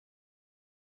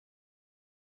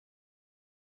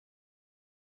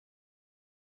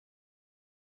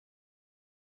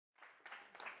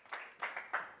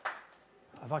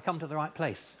Have I come to the right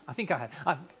place? I think I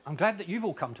have. I'm glad that you've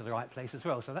all come to the right place as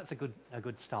well, so that's a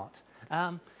good start.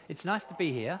 It's nice to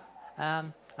be here,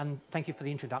 and thank you for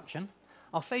the introduction.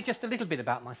 I'll say just a little bit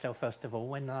about myself, first of all,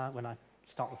 when I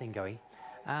start the thing going.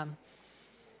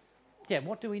 Yeah,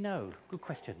 what do we know? Good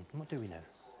question. What do we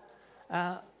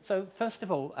know? So, first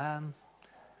of all,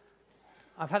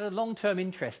 I've had a long-term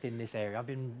interest in this area. I've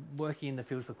been working in the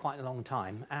field for quite a long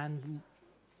time, and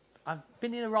I've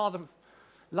been in a rather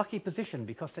lucky position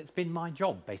because it's been my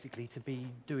job, basically, to be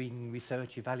doing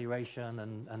research, evaluation,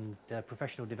 and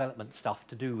professional development stuff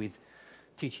to do with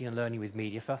teaching and learning with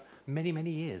media for many, many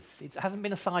years. It hasn't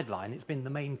been a sideline. It's been the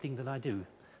main thing that I do.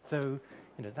 So,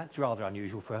 you know, that's rather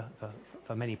unusual for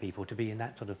many people to be in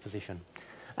that sort of position.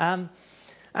 And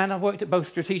I've worked at both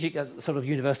strategic sort of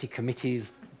university committees,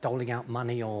 doling out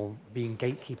money or being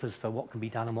gatekeepers for what can be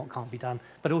done and what can't be done,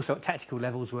 but also at tactical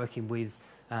levels working with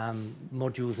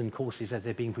modules and courses as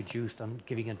they're being produced and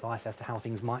giving advice as to how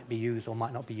things might be used or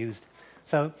might not be used.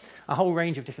 So a whole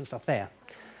range of different stuff there.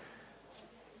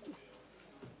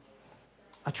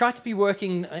 I try to be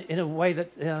working in a way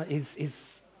that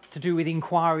is to do with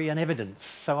inquiry and evidence.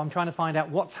 So I'm trying to find out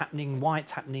what's happening, why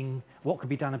it's happening, what could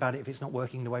be done about it if it's not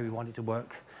working the way we want it to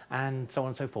work, and so on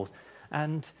and so forth.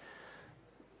 And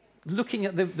looking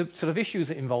at the sort of issues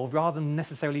that involved rather than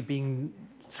necessarily being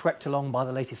swept along by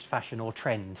the latest fashion or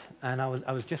trend. And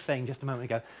I was just saying just a moment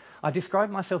ago, I describe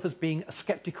myself as being a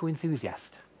skeptical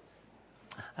enthusiast.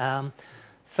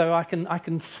 So I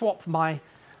can swap my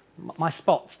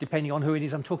spots depending on who it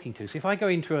is I'm talking to. So if I go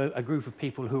into a group of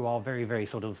people who are very, very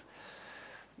sort of,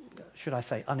 should I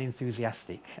say,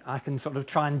 unenthusiastic, I can sort of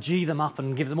try and G them up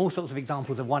and give them all sorts of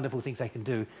examples of wonderful things they can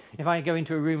do. If I go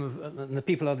into a room and the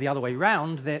people are the other way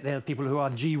round, they're people who are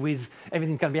gee whiz,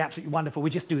 everything's going to be absolutely wonderful, we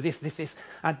just do this,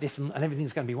 add this, and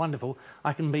everything's going to be wonderful,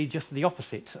 I can be just the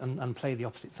opposite and play the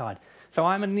opposite side. So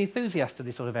I'm an enthusiast to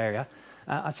this sort of area.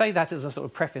 I say that as a sort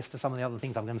of preface to some of the other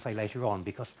things I'm going to say later on,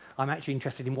 because I'm actually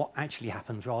interested in what actually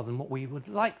happens rather than what we would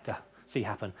like to see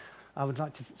happen. I would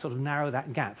like to sort of narrow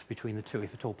that gap between the two,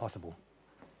 if at all possible.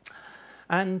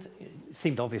 And it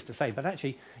seemed obvious to say, but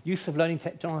actually, use of learning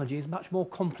technology is much more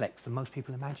complex than most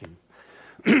people imagine.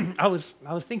 I was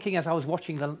thinking as I was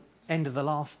watching the end of the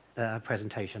last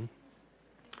presentation,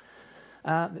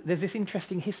 there's this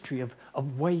interesting history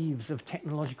of waves of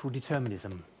technological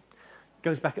determinism. It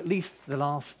goes back at least the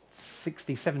last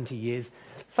 60, 70 years.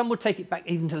 Some would take it back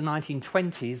even to the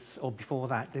 1920s or before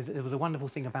that. There was a wonderful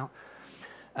thing about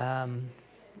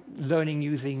learning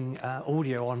using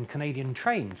audio on Canadian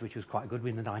trains, which was quite good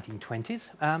in the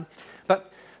 1920s.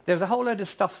 But there was a whole load of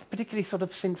stuff, particularly sort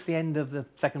of since the end of the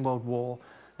Second World War.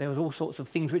 There was all sorts of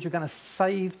things which were going to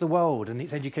save the world and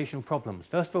its educational problems.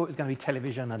 First of all, it was going to be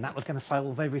television, and that was going to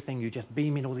solve everything. You just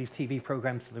beam in all these TV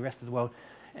programs to the rest of the world.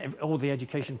 All the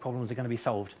education problems are going to be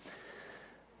solved.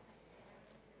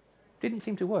 Didn't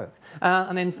seem to work.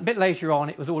 And then a bit later on,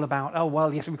 it was all about, oh,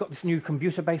 well, yes, we've got this new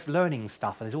computer-based learning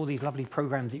stuff, and there's all these lovely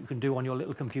programs that you can do on your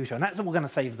little computer, and that's all going to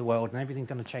save the world, and everything's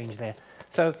going to change there.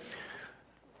 So,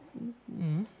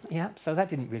 yeah, so that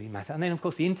didn't really matter. And then, of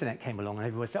course, the internet came along, and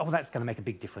everybody said, oh, that's going to make a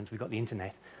big difference. We've got the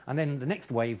internet. And then the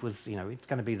next wave was, you know, it's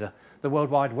going to be the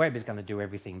World Wide Web is going to do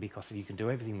everything because you can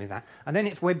do everything with that. And then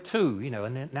it's Web 2, you know,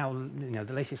 and then now, you know,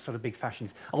 the latest sort of big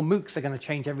fashions. Oh, MOOCs are going to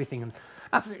change everything, and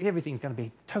absolutely everything's going to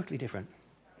be totally different.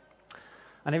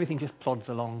 And everything just plods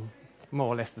along more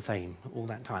or less the same all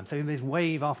that time. So there's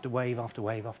wave after wave after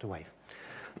wave after wave.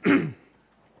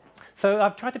 So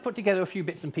I've tried to put together a few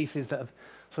bits and pieces that have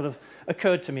sort of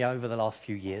occurred to me over the last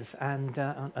few years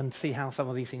and see how some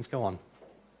of these things go on.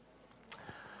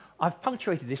 I've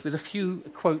punctuated this with a few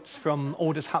quotes from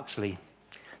Aldous Huxley.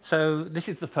 So this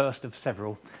is the first of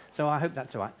several, so I hope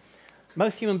that's all right.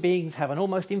 Most human beings have an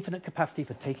almost infinite capacity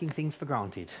for taking things for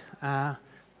granted. Quite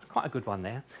a good one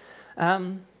there.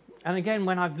 And again,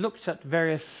 when I've looked at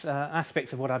various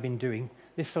aspects of what I've been doing,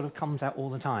 this sort of comes out all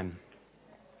the time.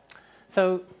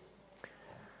 So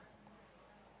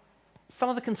some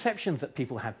of the conceptions that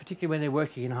people have, particularly when they're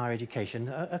working in higher education,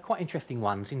 are quite interesting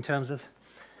ones in terms of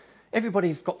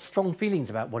everybody's got strong feelings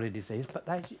about what it is, but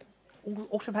they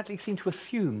automatically seem to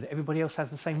assume that everybody else has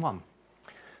the same one.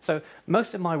 So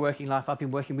most of my working life, I've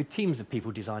been working with teams of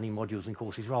people designing modules and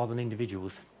courses rather than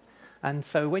individuals. And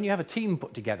so when you have a team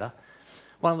put together,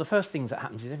 one of the first things that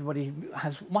happens is everybody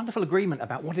has wonderful agreement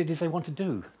about what it is they want to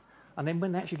do. And then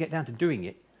when they actually get down to doing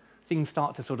it, things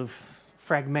start to sort of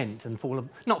fragment and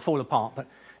not fall apart, but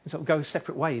sort of go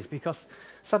separate ways, because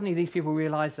suddenly these people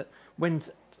realize that when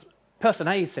person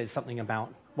A says something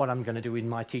about what I'm going to do in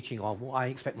my teaching or what I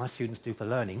expect my students to do for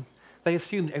learning, they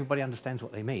assume that everybody understands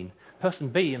what they mean. Person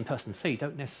B and person C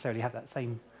don't necessarily have that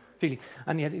same feeling,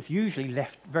 and yet it's usually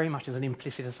left very much as an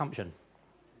implicit assumption.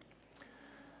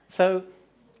 So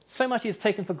much is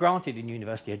taken for granted in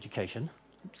university education.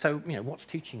 So, you know, what's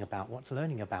teaching about, what's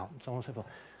learning about, and so on and so forth.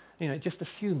 You know, just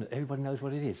assume that everybody knows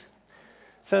what it is.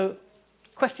 So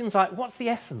questions like, what's the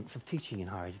essence of teaching in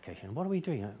higher education? What are we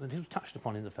doing? This was touched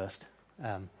upon in the first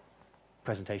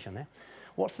presentation there.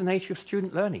 What's the nature of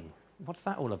student learning? What's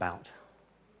that all about?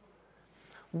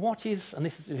 What is, and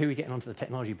this is who we're getting onto the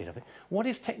technology bit of it, what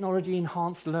is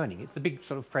technology-enhanced learning? It's the big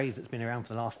sort of phrase that's been around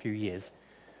for the last few years.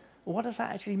 Well, what does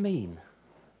that actually mean?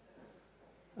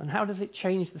 And how does it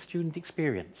change the student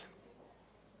experience?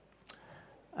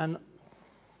 And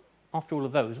after all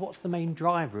of those, what's the main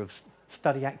driver of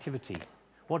study activity?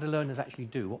 What do learners actually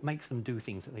do? What makes them do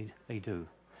things that they do?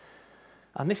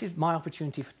 And this is my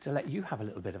opportunity to let you have a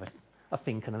little bit of a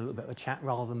think and a little bit of a chat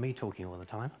rather than me talking all the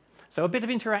time. So a bit of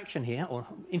interaction here, or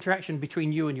interaction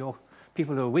between you and your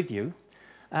people who are with you,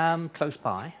 close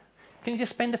by. Can you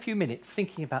just spend a few minutes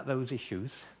thinking about those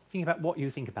issues, thinking about what you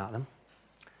think about them?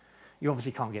 You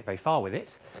obviously can't get very far with it,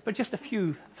 but just a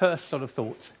few first sort of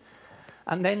thoughts.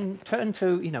 And then turn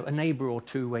to, you know, a neighbour or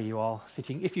two where you are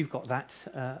sitting, if you've got that,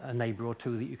 a neighbour or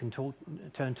two that you can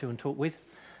turn to and talk with,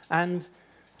 and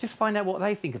just find out what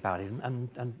they think about it,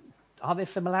 and are there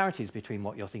similarities between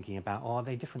what you're thinking about, or are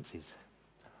there differences?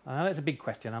 I know it's a big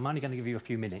question. I'm only going to give you a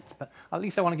few minutes, but at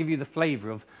least I want to give you the flavour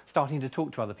of starting to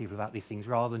talk to other people about these things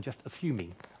rather than just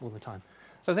assuming all the time.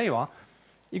 So there you are.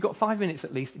 You've got 5 minutes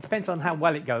at least. It depends on how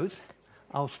well it goes.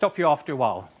 I'll stop you after a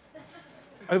while.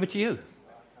 Over to you.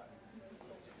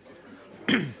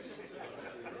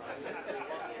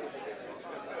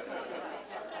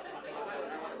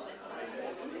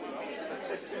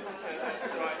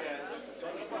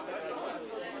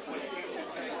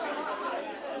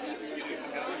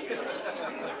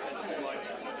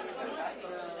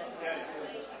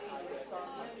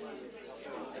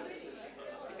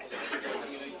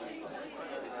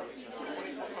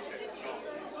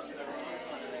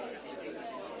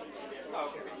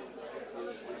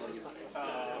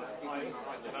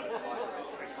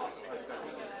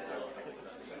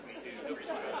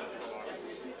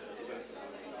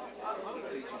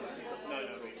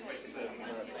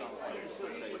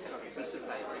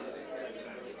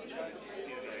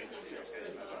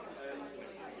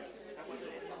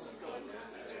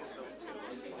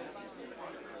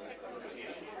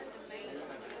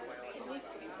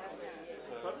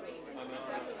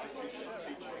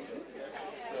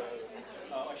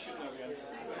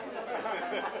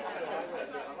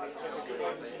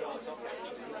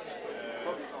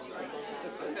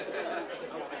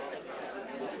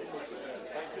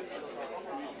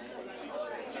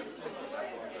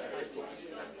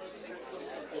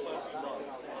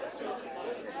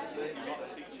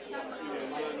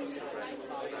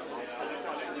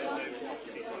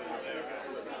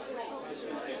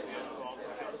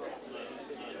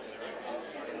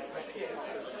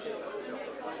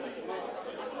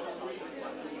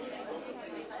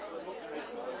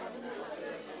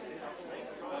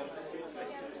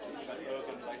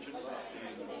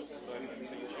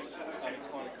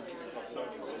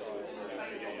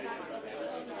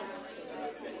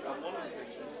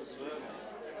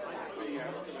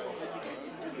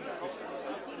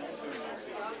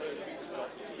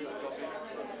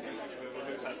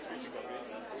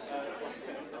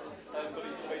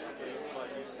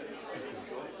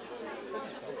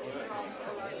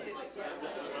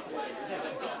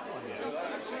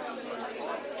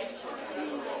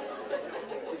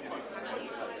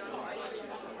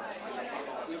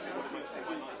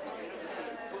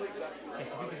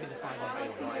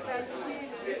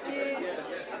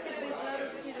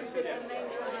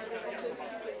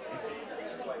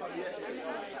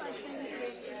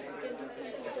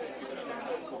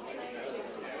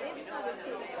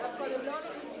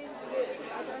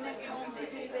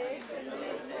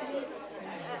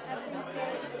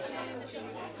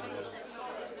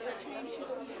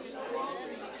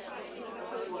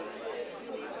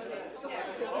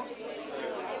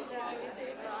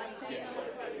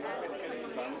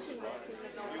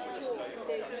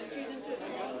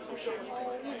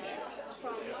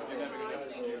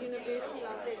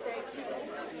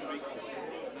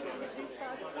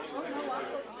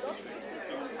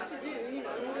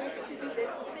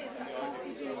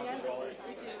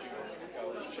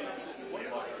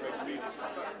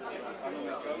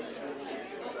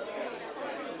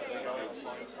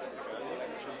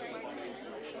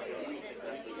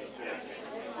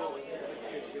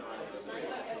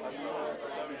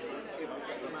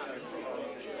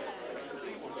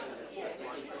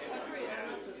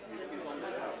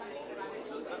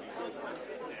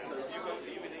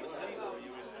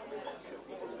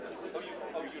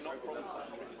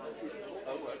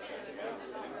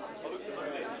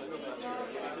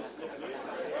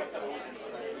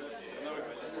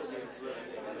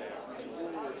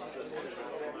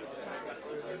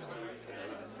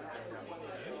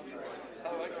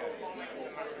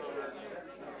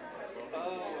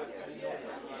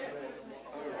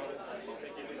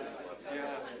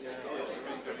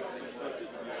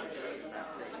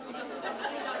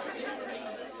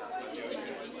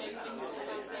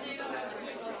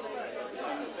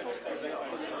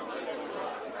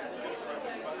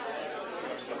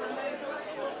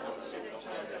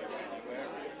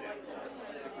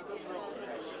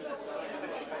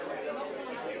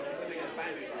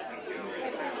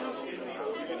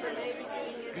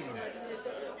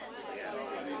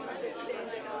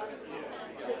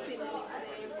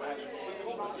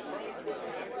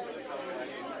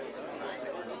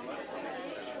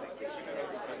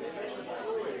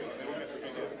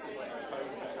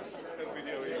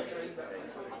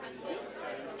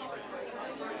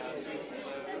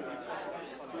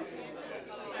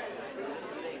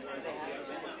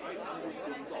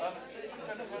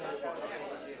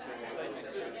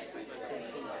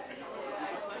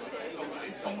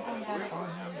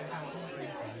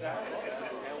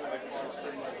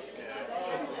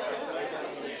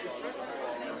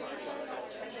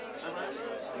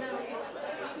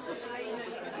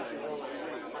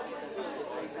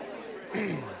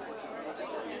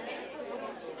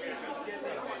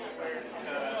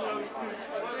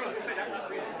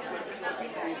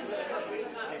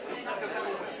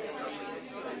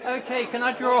 Okay, can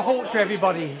I draw a halt to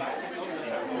everybody?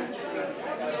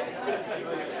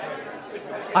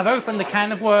 I've opened the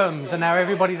can of worms and now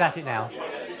everybody's at it now.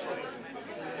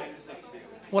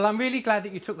 Well, I'm really glad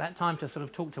that you took that time to sort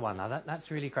of talk to one another.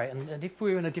 That's really great. And if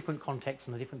we were in a different context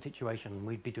and a different situation,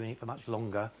 we'd be doing it for much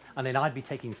longer. And then I'd be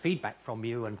taking feedback from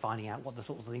you and finding out what the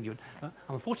sorts of things you would...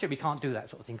 Unfortunately, we can't do that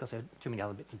sort of thing because there are too many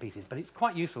other bits and pieces. But it's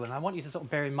quite useful, and I want you to sort of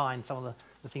bear in mind some of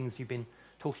the things you've been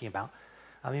talking about.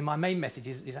 I mean, my main message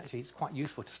is actually it's quite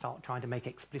useful to start trying to make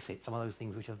explicit some of those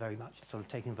things which are very much sort of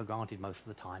taken for granted most of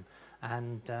the time.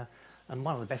 And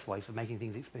one of the best ways of making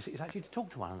things explicit is actually to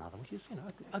talk to one another, which is, you know,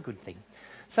 a good thing.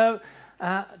 So,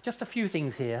 just a few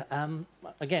things here.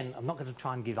 Again, I'm not going to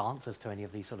try and give answers to any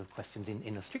of these sort of questions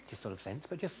in the strictest sort of sense,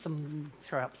 but just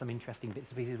throw up some interesting bits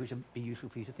and pieces which will be useful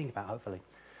for you to think about, hopefully.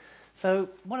 So,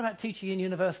 what about teaching in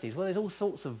universities? Well, there's all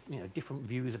sorts of, you know, different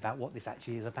views about what this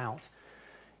actually is about.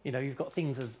 You know, you've got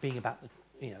things as being about,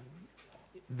 you know,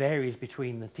 varies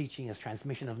between the teaching as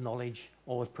transmission of knowledge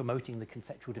or as promoting the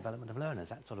conceptual development of learners.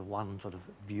 That's sort of one sort of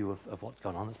view of what's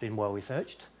gone on that's been well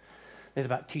researched. There's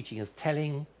about teaching as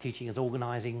telling, teaching as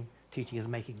organising, teaching as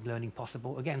making learning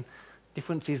possible. Again,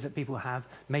 differences that people have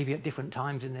maybe at different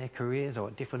times in their careers or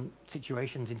at different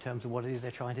situations in terms of what it is they're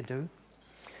trying to do.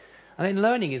 And then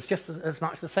learning is just as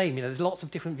much the same. You know, there's lots of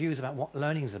different views about what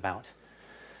learning is about.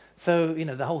 So, you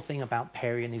know, the whole thing about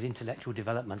Perry and his intellectual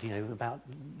development, you know, about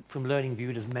from learning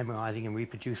viewed as memorizing and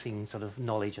reproducing sort of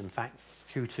knowledge and facts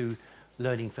through to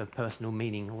learning for personal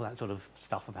meaning, all that sort of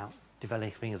stuff about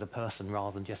developing as a person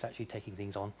rather than just actually taking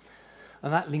things on.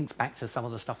 And that links back to some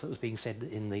of the stuff that was being said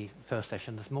in the first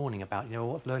session this morning about, you know,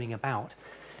 what's learning about.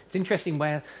 It's interesting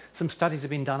where some studies have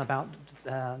been done about,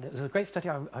 there's a great study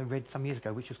I read some years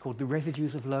ago which was called The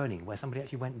Residues of Learning, where somebody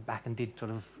actually went back and did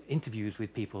sort of interviews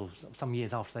with people some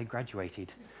years after they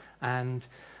graduated. And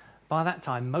by that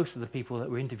time, most of the people that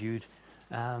were interviewed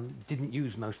didn't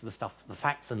use most of the stuff, the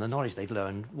facts and the knowledge they'd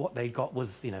learned. What they got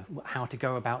was, you know, how to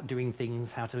go about doing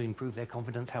things, how to improve their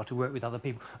confidence, how to work with other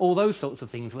people. All those sorts of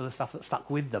things were the stuff that stuck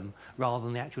with them rather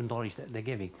than the actual knowledge that they're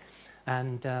giving.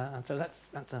 And so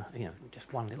that's a, you know,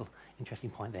 just one little interesting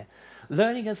point there.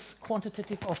 Learning as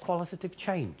quantitative or qualitative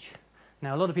change.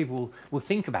 Now, a lot of people will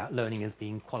think about learning as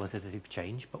being qualitative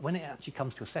change, but when it actually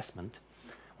comes to assessment,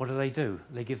 what do?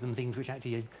 They give them things which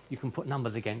actually you can put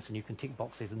numbers against and you can tick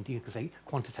boxes and you can say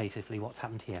quantitatively what's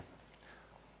happened here.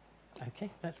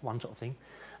 Okay, that's one sort of thing.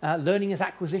 Learning as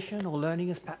acquisition or learning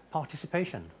as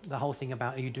participation. The whole thing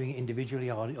about are you doing it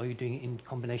individually or are you doing it in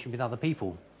combination with other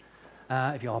people?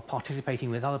 If you are participating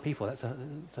with other people, that's a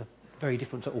very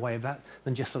different sort of way of that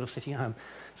than just sort of sitting at home.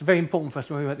 It's very important for us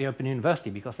when we were at the Open University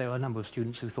because there were a number of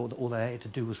students who thought that all they had to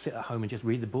do was sit at home and just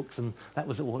read the books and that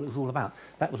was all it was all about.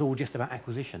 That was all just about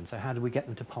acquisition. So how do we get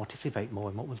them to participate more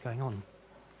in what was going on?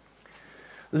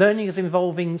 Learning is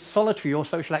involving solitary or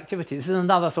social activities. This is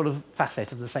another sort of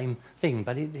facet of the same thing,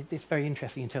 but it's very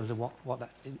interesting in terms of what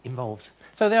that involves.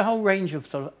 So there are a whole range of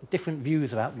sort of different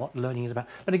views about what learning is about.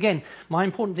 But again, my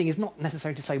important thing is not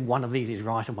necessarily to say one of these is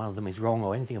right and one of them is wrong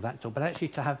or anything of that sort, but actually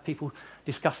to have people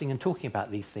discussing and talking about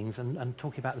these things and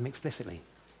talking about them explicitly.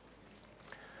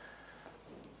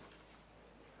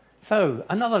 So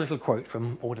another little quote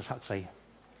from Aldous Huxley.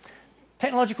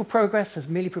 Technological progress has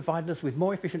merely provided us with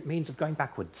more efficient means of going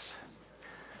backwards.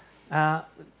 There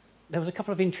was a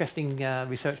couple of interesting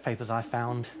research papers I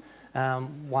found,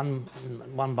 one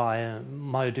by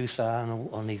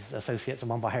Mayodusa and his associates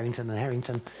and one by Harrington and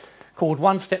Harrington, called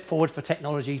One Step Forward for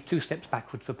Technology, Two Steps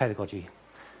Backward for Pedagogy.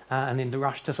 And in the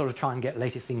rush to sort of try and get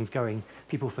latest things going,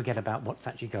 people forget about what's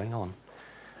actually going on.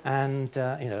 And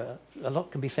you know, a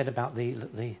lot can be said about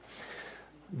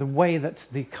the way that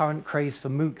the current craze for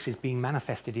MOOCs is being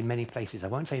manifested in many places. I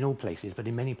won't say in all places, but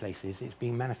in many places it's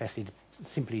being manifested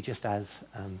simply just as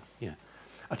you know,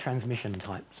 a transmission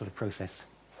type sort of process.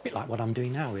 A bit like what I'm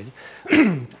doing now, really.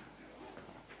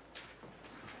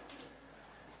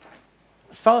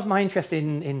 As far as my interest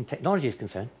in technology is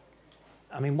concerned,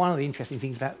 I mean, one of the interesting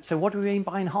things about, so what do we mean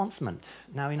by enhancement?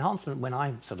 Now, enhancement, when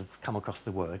I sort of come across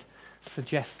the word,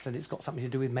 suggests that it's got something to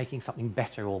do with making something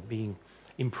better or being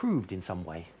improved in some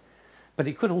way. But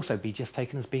it could also be just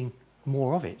taken as being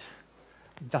more of it.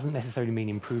 It doesn't necessarily mean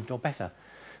improved or better.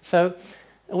 So,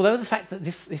 although the fact that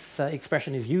this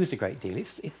expression is used a great deal,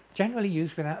 it's generally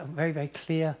used without a very, very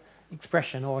clear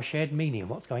expression or a shared meaning of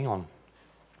what's going on.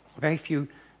 Very few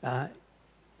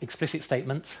explicit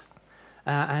statements.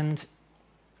 And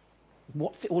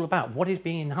what's it all about? What is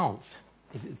being enhanced?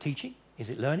 Is it teaching? Is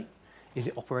it learning? Is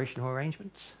it operational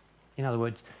arrangements? In other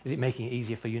words, is it making it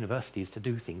easier for universities to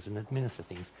do things and administer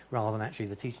things rather than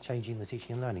actually changing the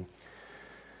teaching and learning?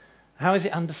 How is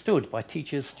it understood by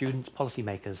teachers, students,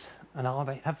 policymakers? And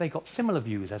have they got similar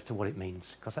views as to what it means?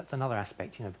 Because that's another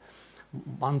aspect. You know,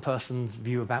 one person's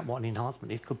view about what an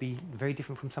enhancement is could be very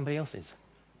different from somebody else's.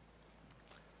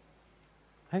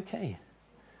 Okay.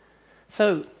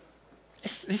 So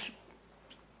this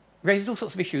raises all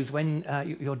sorts of issues when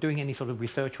you're doing any sort of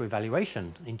research or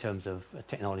evaluation in terms of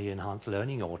technology-enhanced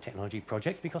learning or technology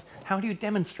projects, because how do you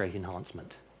demonstrate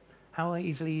enhancement? How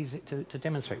easily is it to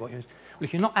demonstrate what you're... Well,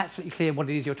 if you're not absolutely clear what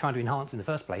it is you're trying to enhance in the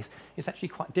first place, it's actually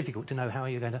quite difficult to know how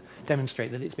you're going to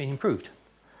demonstrate that it's been improved.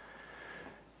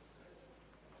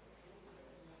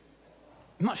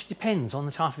 Much depends on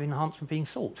the type of enhancement being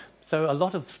sought. So a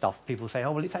lot of stuff people say,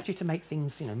 oh, well, it's actually to make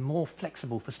things, you know, more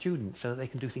flexible for students so that they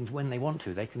can do things when they want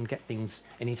to. They can get things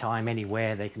anytime,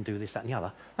 anywhere. They can do this, that, and the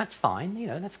other. That's fine. You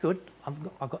know, that's good.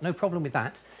 I've got no problem with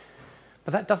that.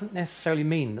 But that doesn't necessarily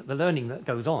mean that the learning that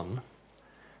goes on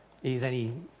is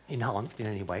any enhanced in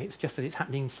any way. It's just that it's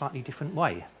happening in a slightly different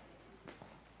way.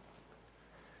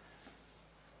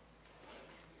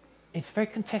 It's very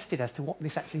contested as to what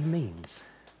this actually means.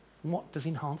 What does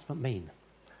enhancement mean?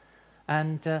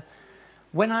 And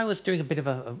when I was doing a bit of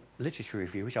a literature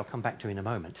review, which I'll come back to in a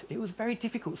moment, it was very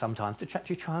difficult sometimes to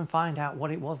actually try and find out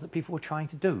what it was that people were trying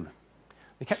to do.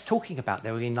 They kept talking about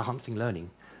they were enhancing learning,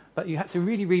 but you had to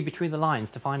really read between the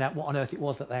lines to find out what on earth it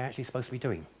was that they're actually supposed to be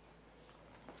doing.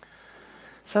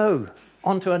 So,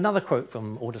 on to another quote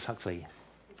from Aldous Huxley.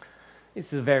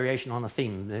 This is a variation on a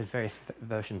theme. There's various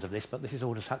versions of this, but this is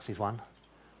Aldous Huxley's one.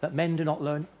 That men do not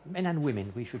learn, men and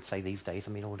women, we should say these days.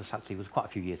 I mean, Aldous Huxley was quite a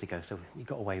few years ago, so he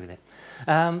got away with it.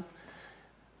 That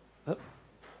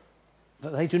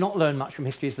they do not learn much from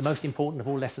history is the most important of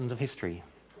all lessons of history.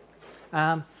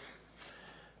 I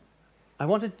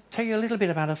want to tell you a little bit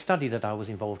about a study that I was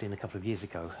involved in a couple of years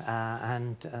ago,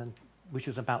 which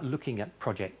was about looking at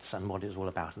projects and what it was all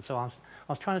about. And so I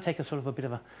was trying to take a sort of a bit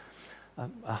of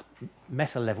a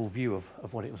meta-level view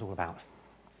of what it was all about.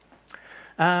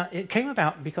 It came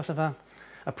about because of a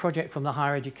project from the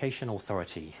Higher Education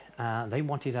Authority. They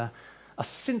wanted a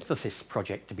synthesis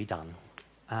project to be done.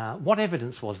 What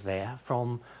evidence was there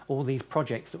from all these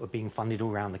projects that were being funded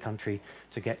all around the country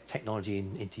to get technology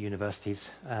into universities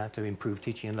to improve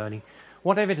teaching and learning?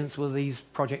 What evidence were these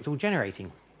projects all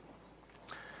generating?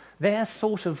 Their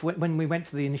sort of, when we went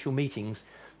to the initial meetings,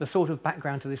 the sort of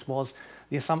background to this was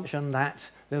the assumption that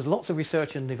there was lots of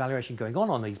research and evaluation going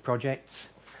on these projects,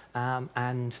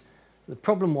 and the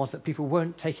problem was that people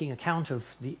weren't taking account of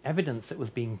the evidence that was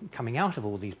coming out of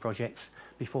all these projects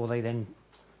before they then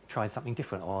tried something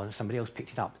different or somebody else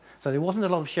picked it up. So there wasn't a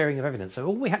lot of sharing of evidence. So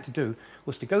all we had to do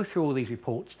was to go through all these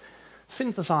reports,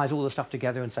 synthesize all the stuff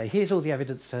together and say, here's all the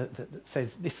evidence that says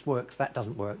this works, that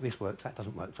doesn't work, this works, that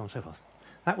doesn't work, so on and so forth.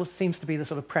 That seems to be the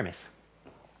sort of premise.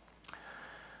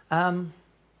 After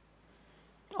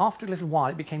a little while,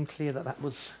 it became clear that that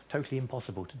was totally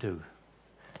impossible to do,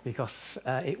 because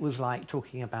it was like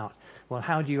talking about, well,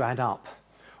 how do you add up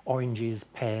oranges,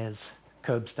 pears,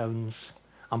 curbstones,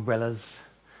 umbrellas,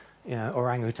 you know,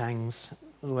 orangutans,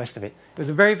 all the rest of it. It was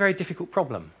a very, very difficult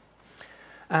problem.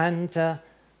 And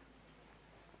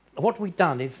what we've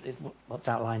done is what's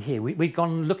outlined here. We've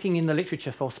gone looking in the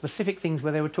literature for specific things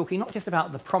where they were talking not just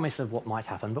about the promise of what might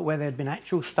happen, but where there had been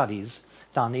actual studies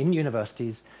done in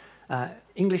universities,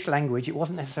 English language. It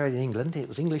wasn't necessarily in England, it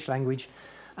was English language,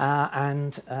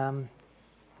 and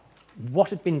what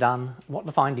had been done, what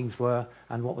the findings were,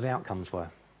 and what the outcomes were,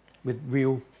 with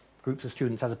real groups of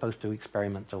students as opposed to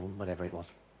experiments or whatever it was.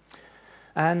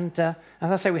 And as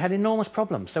I say, we had enormous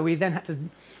problems, so we then had to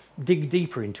dig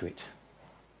deeper into it.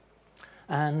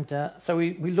 And so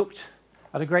we looked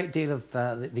at a great deal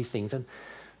of these things, and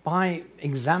by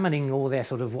examining all their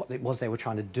sort of what it was they were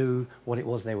trying to do, what it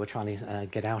was they were trying to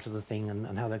get out of the thing,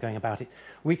 and how they're going about it,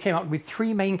 we came up with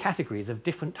three main categories of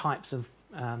different types of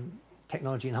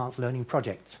technology-enhanced learning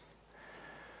projects.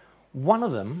 One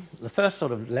of them, the first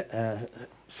sort of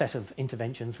set of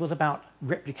interventions, was about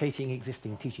replicating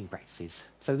existing teaching practices.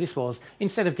 So this was,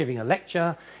 instead of giving a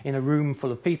lecture in a room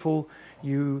full of people,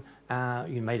 you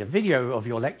made a video of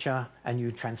your lecture and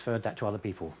you transferred that to other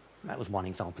people. That was one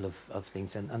example of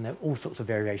things, and there are all sorts of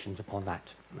variations upon that.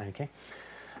 Okay,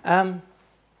 and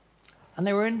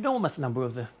there were an enormous number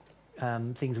of the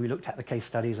things we looked at, the case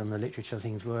studies and the literature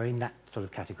things were in that sort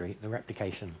of category, the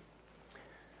replication.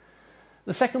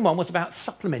 The second one was about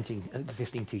supplementing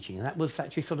existing teaching, and that was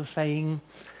actually sort of saying,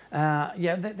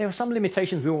 yeah, there are some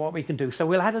limitations with what we can do, so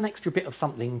we'll add an extra bit of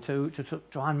something to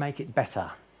try and make it better.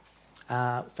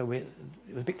 it was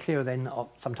a bit clearer then of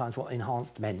sometimes what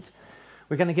enhanced meant.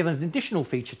 We're going to give an additional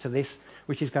feature to this,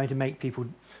 which is going to make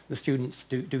the students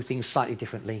do things slightly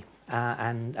differently,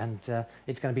 and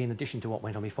it's going to be in addition to what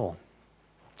went on before.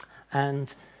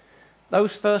 And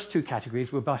those first two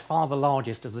categories were by far the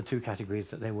largest of the two categories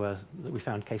that we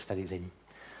found case studies in.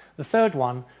 The third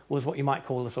one was what you might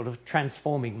call the sort of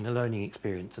transforming the learning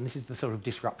experience, and this is the sort of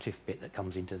disruptive bit that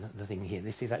comes into the thing here.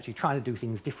 This is actually trying to do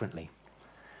things differently.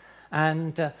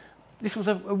 And this was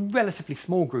a relatively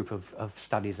small group of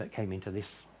studies that came into this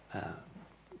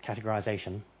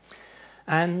categorization.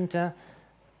 And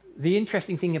the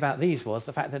interesting thing about these was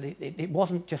the fact that it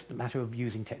wasn't just a matter of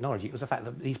using technology. It was the fact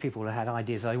that these people had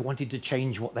ideas they wanted to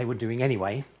change what they were doing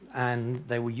anyway, and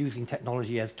they were using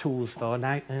technology as tools for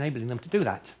enabling them to do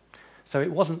that. So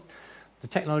the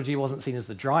technology wasn't seen as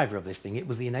the driver of this thing, it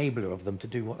was the enabler of them to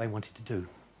do what they wanted to do.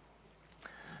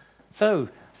 So,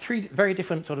 three very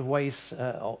different sort of ways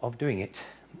of doing it,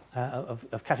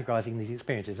 of categorizing these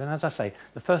experiences. And as I say,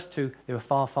 the first two, there were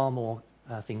far, far more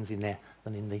things in there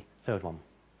than in the third one.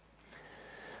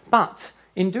 But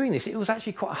in doing this, it was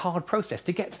actually quite a hard process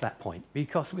to get to that point,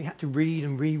 because we had to read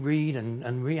and reread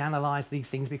and reanalyze these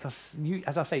things, because,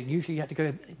 as I say, usually you had to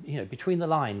go between the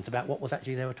lines about what was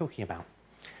actually they were talking about.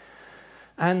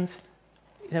 And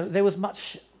there was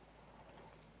much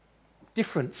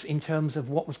difference in terms of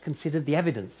what was considered the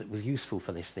evidence that was useful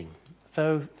for this thing.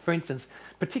 So, for instance,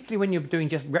 particularly when you're doing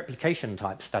just replication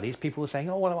type studies, people were saying,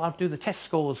 oh, well, I'll do the test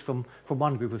scores from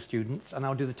one group of students, and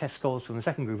I'll do the test scores from the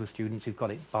second group of students who've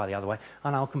got it by the other way,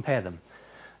 and I'll compare them.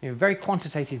 Very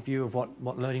quantitative view of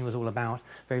what learning was all about,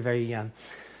 very, very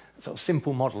sort of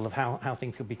simple model of how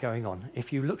things could be going on.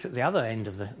 If you looked at the other end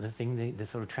of the thing, the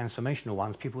sort of transformational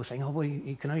ones, people were saying, oh, well,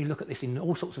 you can only look at this in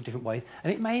all sorts of different ways,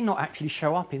 and it may not actually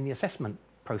show up in the assessment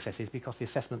processes because the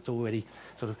assessment's already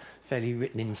sort of fairly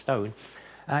written in stone.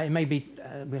 It may be,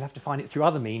 we'll have to find it through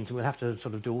other means, and we'll have to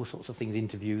sort of do all sorts of things,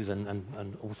 interviews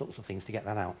and all sorts of things to get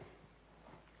that out.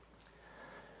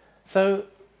 So,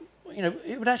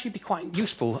 it would actually be quite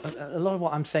useful. A lot of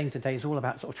what I'm saying today is all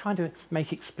about sort of trying to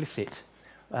make explicit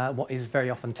what is very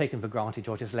often taken for granted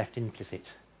or just left implicit.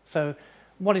 So,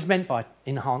 what is meant by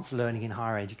enhanced learning in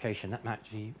higher education, that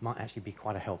might actually be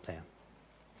quite a help there.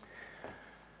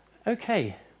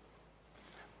 Okay,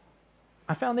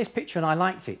 I found this picture and I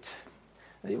liked it.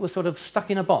 It was sort of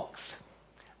stuck in a box,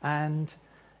 and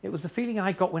it was the feeling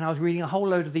I got when I was reading a whole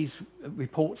load of these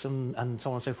reports and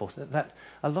so on and so forth, that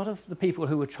a lot of the people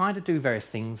who were trying to do various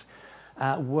things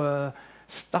were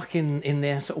stuck in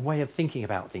their sort of way of thinking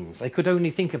about things. They could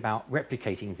only think about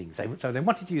replicating things. So they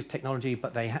wanted to use technology,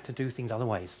 but they had to do things other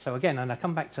ways. So again, and I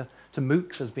come back to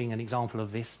MOOCs as being an example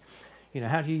of this.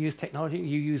 How do you use technology?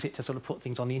 You use it to sort of put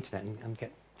things on the internet and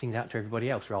get things out to everybody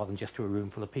else rather than just to a room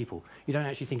full of people. You don't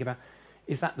actually think about,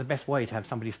 is that the best way to have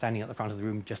somebody standing at the front of the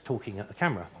room just talking at the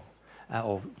camera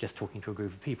or just talking to a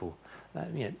group of people?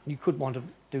 You could want to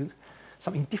do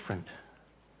something different.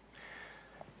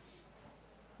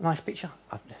 Nice picture.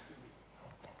 I've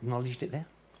acknowledged it there.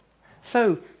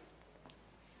 So,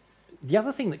 the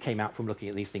other thing that came out from looking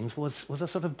at these things was a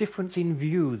sort of difference in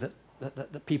view that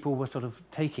people were sort of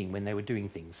taking when they were doing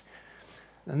things.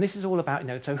 And this is all about,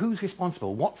 so who's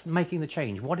responsible? What's making the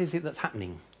change? What is it that's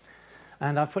happening?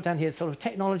 And I've put down here sort of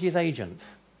technology as agent.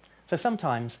 So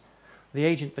sometimes the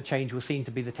agent for change was seen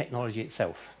to be the technology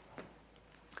itself.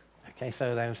 Okay,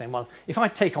 so they were saying, well, if I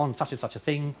take on such and such a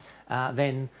thing,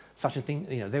 then such a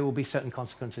thing, there will be certain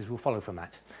consequences will follow from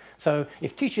that. So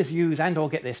if teachers use and/or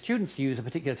get their students to use a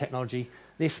particular technology,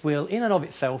 this will, in and of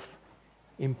itself,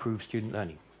 improve student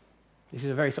learning. This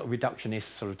is a very sort of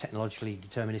reductionist, sort of technologically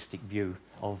deterministic view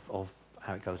of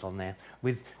how it goes on there,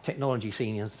 with technology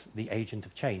seen as the agent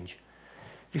of change.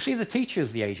 If you see the teacher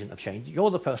as the agent of change, you're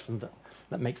the person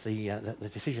that makes the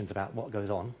decisions about what goes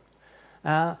on.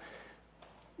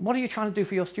 What are you trying to do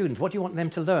for your students? What do you want them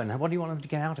to learn? What do you want them to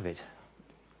get out of it?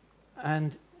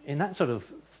 And in that sort of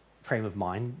frame of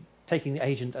mind, taking the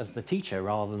agent as the teacher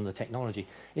rather than the technology,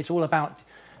 it's all about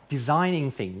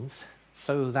designing things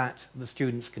so that the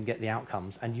students can get the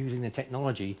outcomes and using the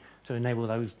technology to enable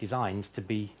those designs to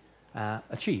be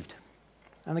achieved.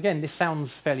 And again, this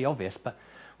sounds fairly obvious, but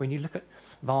when you look at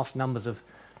vast numbers of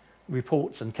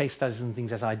reports and case studies and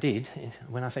things as I did,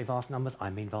 when I say vast numbers, I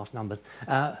mean vast numbers,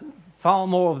 far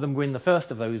more of them were in the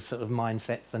first of those sort of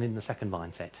mindsets than in the second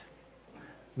mindset.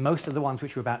 Most of the ones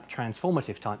which were about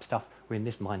transformative type stuff were in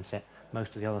this mindset.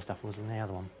 Most of the other stuff was in the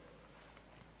other one.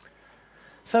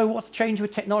 So what's change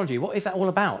with technology? What is that all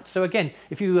about? So again,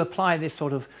 if you apply this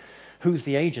sort of who's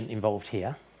the agent involved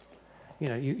here,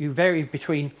 you vary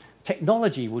between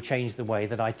technology will change the way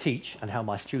that I teach and how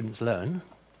my students learn.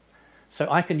 So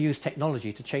I can use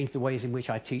technology to change the ways in which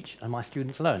I teach and my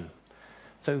students learn.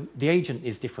 So the agent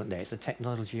is different there. It's the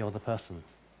technology or the person.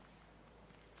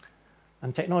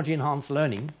 And technology-enhanced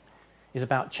learning is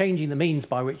about changing the means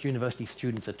by which university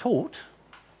students are taught,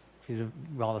 which is a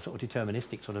rather sort of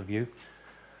deterministic sort of view,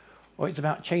 or it's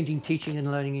about changing teaching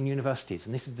and learning in universities.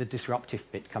 And this is the disruptive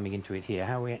bit coming into it here.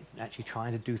 How are we actually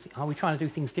trying to do are we trying to do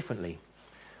things differently?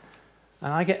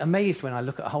 And I get amazed when I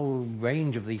look at a whole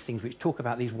range of these things which talk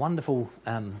about these wonderful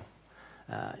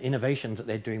innovations that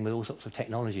they're doing with all sorts of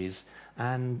technologies,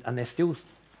 and they're still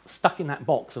stuck in that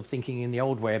box of thinking in the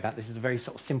old way about this is a very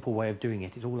sort of simple way of doing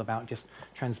it. It's all about just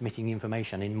transmitting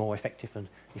information in more effective and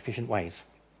efficient ways.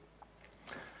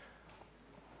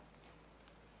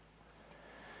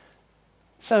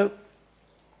 So,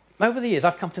 over the years,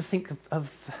 I've come to think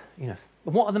of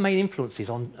what are the main influences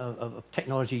of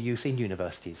technology use in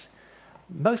universities?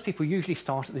 Most people usually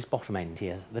start at this bottom end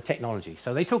here, the technology.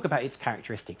 So they talk about its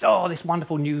characteristics. Oh, this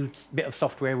wonderful new bit of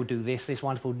software will do this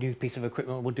wonderful new piece of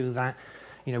equipment will do that.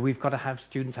 We've got to have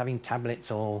students having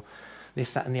tablets or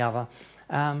this, that, and the other.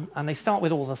 And they start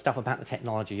with all the stuff about the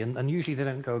technology, and usually they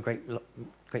don't go a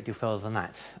great deal further than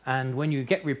that. And when you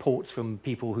get reports from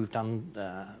people who've done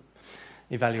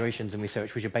evaluations and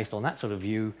research which are based on that sort of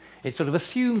view, it sort of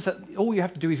assumes that all you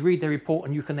have to do is read their report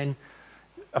and you can then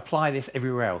apply this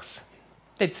everywhere else.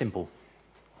 Dead simple.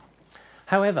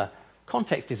 However,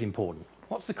 context is important.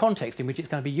 What's the context in which it's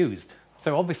going to be used?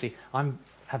 So obviously, I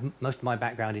have most of my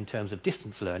background in terms of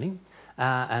distance learning,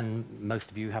 and most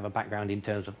of you have a background in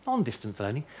terms of non-distance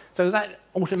learning. So that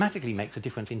automatically makes a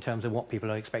difference in terms of what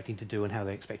people are expecting to do and how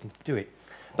they're expecting to do it.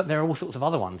 But there are all sorts of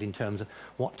other ones in terms of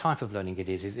what type of learning it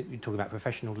is. Is it, you're talking about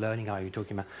professional learning? Are you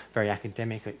talking about very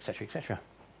academic, etc., etc.?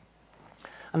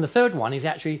 And the third one is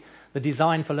actually the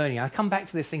design for learning. I come back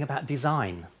to this thing about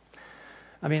design.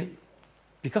 I mean,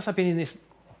 because I've been in this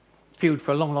field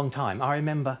for a long, long time, I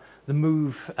remember the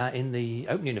move in the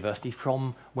Open University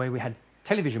from where we had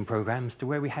television programs to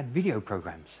where we had video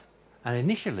programs. And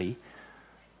initially,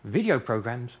 video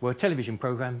programs were television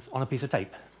programs on a piece of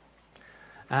tape.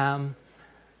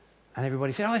 And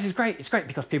everybody said, oh, this is great. It's great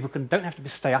because people don't have to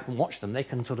just stay up and watch them. They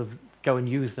can sort of go and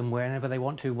use them whenever they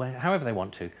want to, however they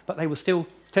want to. But they were still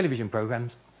television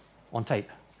programs on tape.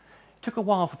 It took a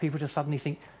while for people to suddenly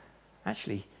think,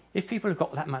 actually, if people have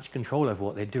got that much control over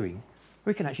what they're doing,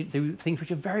 we can actually do things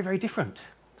which are very, very different.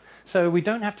 So we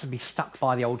don't have to be stuck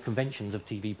by the old conventions of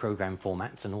TV program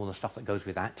formats and all the stuff that goes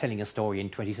with that, telling a story in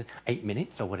 28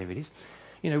 minutes or whatever it is.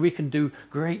 We can do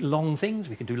great long things.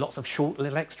 We can do lots of short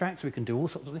little extracts. We can do all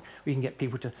sorts of things. We can get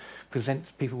people to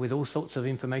present people with all sorts of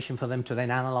information for them to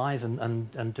then analyse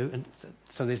and do. And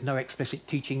so there's no explicit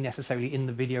teaching necessarily in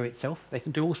the video itself. They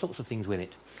can do all sorts of things with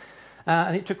it.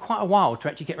 And it took quite a while to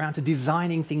actually get around to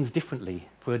designing things differently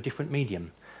for a different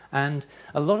medium. And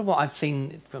a lot of what I've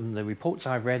seen from the reports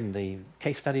I've read and the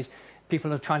case studies,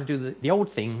 people are trying to do the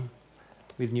old thing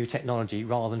with new technology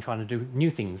rather than trying to do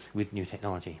new things with new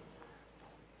technology.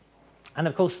 And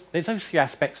of course, there's those few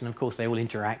aspects, and of course they all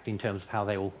interact in terms of how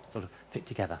they all sort of fit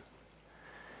together.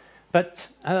 But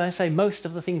as I say, most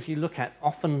of the things you look at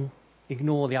often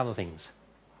ignore the other things.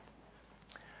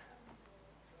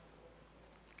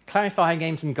 Clarifying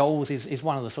aims and goals is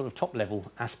one of the sort of top-level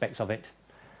aspects of it.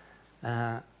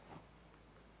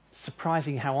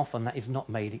 Surprising how often that is not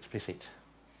made explicit.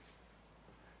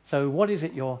 So what is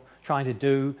it you're trying to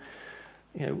do?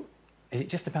 Is it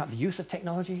just about the use of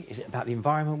technology? Is it about the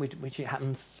environment with which it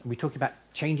happens? Are we talking about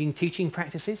changing teaching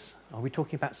practices? Are we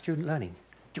talking about student learning?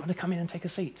 Do you want to come in and take a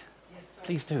seat? Yes, sir.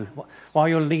 Please do. While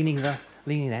you're leaning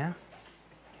there.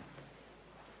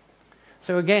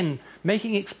 So again,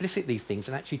 making explicit these things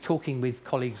and actually talking with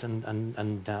colleagues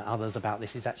and others about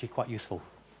this is actually quite useful.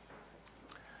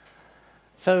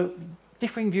 So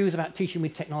differing views about teaching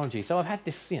with technology. So I've had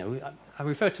this, I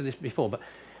referred to this before, but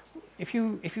if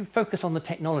you focus on the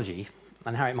technology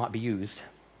and how it might be used,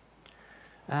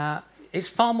 it's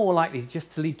far more likely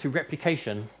just to lead to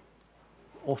replication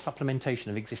or supplementation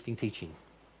of existing teaching.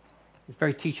 It's a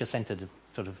very teacher-centered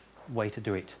sort of way to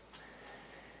do it.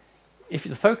 If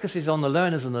the focus is on the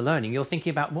learners and the learning, you're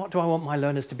thinking about what do I want my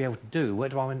learners to be able to do? Where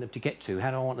do I want them to get to?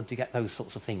 How do I want them to get those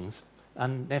sorts of things?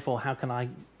 And therefore, how can I,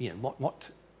 what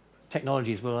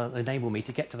technologies will enable me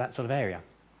to get to that sort of area?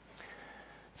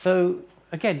 So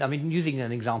again, I mean, using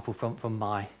an example from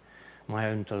my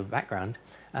own sort of background,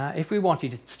 if we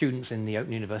wanted students in the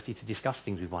Open University to discuss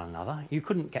things with one another, you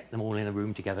couldn't get them all in a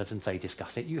room together and say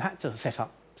discuss it. You had to set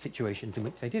up situations in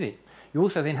which they did it. You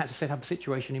also then had to set up a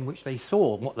situation in which they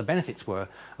saw what the benefits were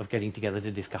of getting together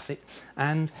to discuss it,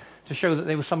 and to show that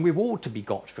there was some reward to be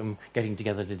got from getting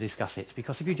together to discuss it.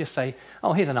 Because if you just say,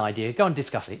 oh, here's an idea, go and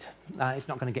discuss it, it's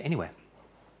not going to get anywhere.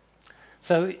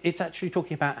 So it's actually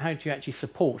talking about how do you actually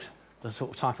support the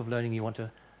sort of type of learning you want to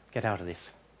get out of this.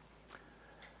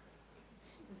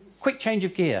 Quick change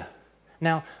of gear.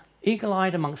 Now,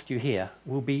 eagle-eyed amongst you here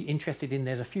will be interested in,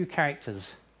 there's a few characters.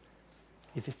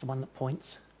 Is this the one that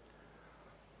points?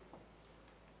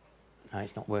 No,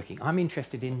 it's not working. I'm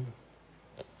interested in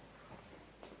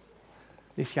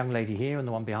this young lady here and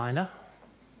the one behind her.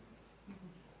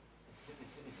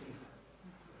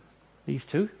 These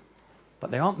two.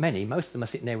 But there aren't many. Most of them are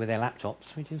sitting there with their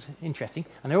laptops, which is interesting.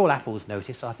 And they're all Apple's,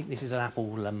 notice. So I think this is an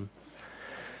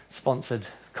Apple-sponsored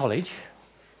college.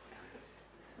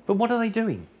 But what are they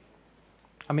doing?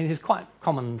 I mean, it's quite a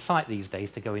common sight these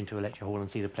days to go into a lecture hall and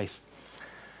see the place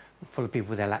full of people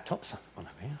with their laptops. One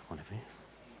over here, one over here.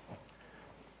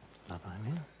 Another over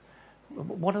here.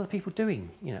 What are the people doing?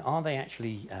 You know, are they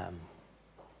actually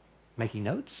making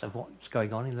notes of what's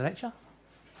going on in the lecture?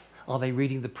 Are they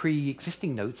reading the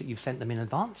pre-existing notes that you've sent them in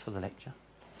advance for the lecture?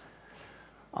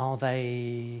 Are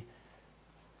they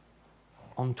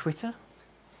on Twitter?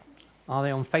 Are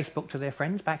they on Facebook to their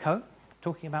friends back home,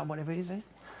 talking about whatever it is?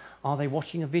 Are they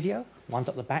watching a video? One's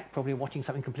at the back, probably watching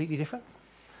something completely different.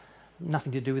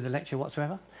 Nothing to do with the lecture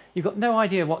whatsoever. You've got no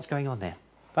idea what's going on there.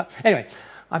 But anyway,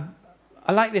 I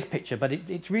like this picture, but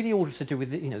it's really all to do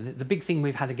with the big thing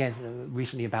we've had again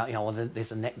recently about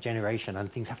there's a next generation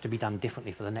and things have to be done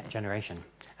differently for the next generation.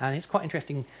 And it's quite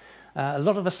interesting. A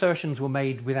lot of assertions were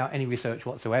made without any research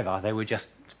whatsoever. They were just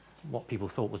what people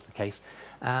thought was the case.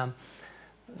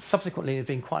 Subsequently, there's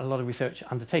been quite a lot of research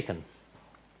undertaken.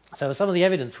 So some of the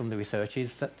evidence from the research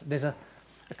is that there's a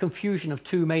confusion of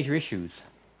two major issues.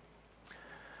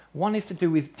 One is to do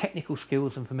with technical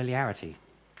skills and familiarity.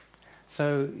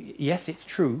 So yes, it's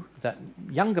true that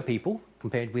younger people,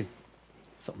 compared with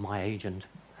sort of my age and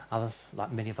others,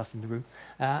 like many of us in the room,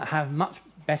 have much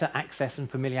better access and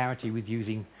familiarity with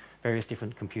using various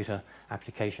different computer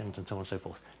applications and so on and so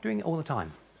forth, doing it all the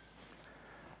time.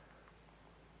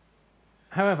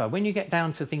 However, when you get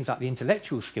down to things like the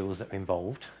intellectual skills that are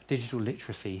involved, digital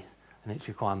literacy and its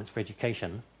requirements for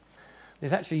education,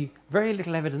 there's actually very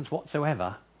little evidence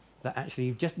whatsoever that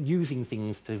actually just using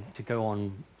things to go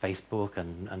on Facebook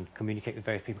and communicate with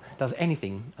various people does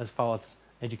anything as far as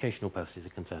educational purposes are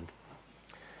concerned.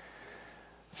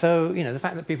 So, the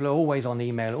fact that people are always on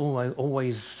email,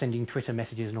 always sending Twitter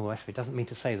messages and all the rest of it doesn't mean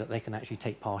to say that they can actually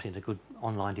take part in a good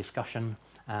online discussion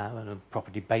and a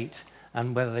proper debate,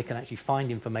 and whether they can actually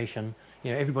find information.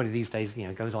 Everybody these days,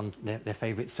 goes on their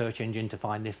favourite search engine to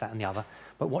find this, that and the other.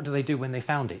 But what do they do when they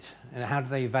found it? And how do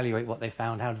they evaluate what they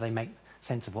found? How do they make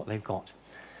sense of what they've got?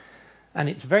 And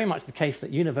it's very much the case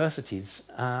that universities,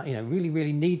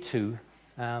 really need to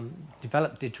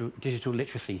develop digital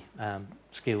literacy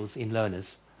skills in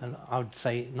learners. And I would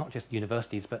say not just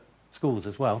universities, but schools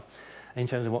as well, in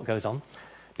terms of what goes on.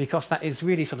 Because that is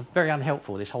really sort of very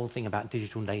unhelpful, this whole thing about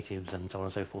digital natives and so on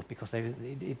and so forth, because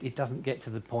it doesn't get to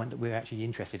the point that we're actually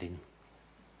interested in.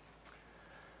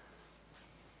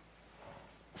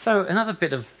 So another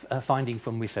bit of finding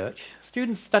from research,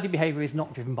 student study behaviour is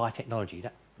not driven by technology.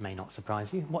 That may not surprise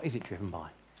you. What is it driven by?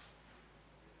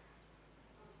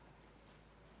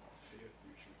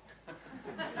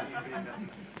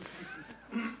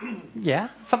 Yeah,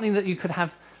 something that you could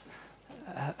have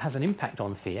has an impact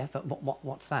on fear, but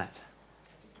what's that?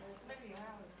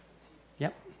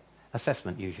 Yep,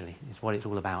 assessment usually is what it's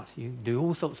all about. You do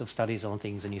all sorts of studies on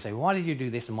things and you say, well, why did you do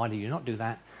this and why did you not do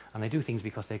that? And they do things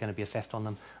because they're going to be assessed on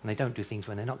them, and they don't do things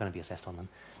when they're not going to be assessed on them.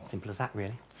 Simple as that,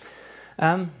 really.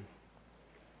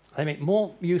 They make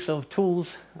more use of tools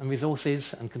and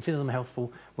resources and consider them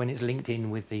helpful when it's linked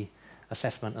in with the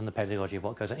assessment and the pedagogy of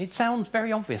what goes on. It sounds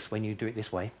very obvious when you do it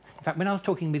this way. In fact, when I was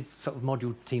talking with sort of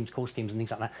module teams, course teams and things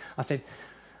like that, I said,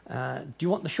 do you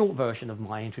want the short version of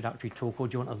my introductory talk or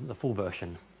do you want the full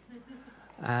version?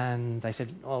 And they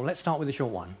said, well, let's start with the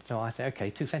short one. So I said,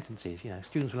 okay, 2 sentences.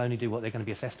 Students will only do what they're going to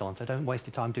be assessed on, so don't waste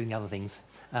your time doing the other things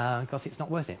because it's not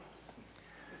worth it.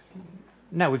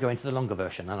 Now we go into the longer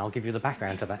version, and I'll give you the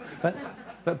background to that.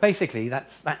 But basically,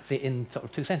 that's it in sort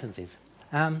of 2 sentences.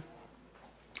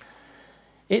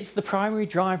 It's the primary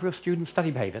driver of student study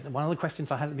behaviour. One of the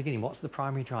questions I had at the beginning, what's the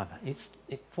primary driver? It's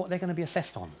what they're going to be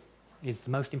assessed on is the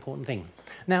most important thing.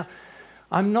 Now,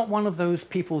 I'm not one of those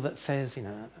people that says,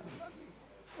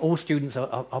 all students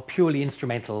are purely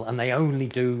instrumental and they only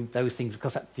do those things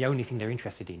because that's the only thing they're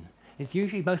interested in. It's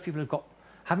usually most people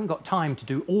haven't got time to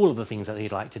do all of the things that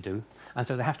they'd like to do, And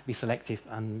so they have to be selective,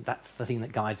 and that's the thing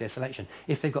that guides their selection.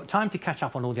 If they've got time to catch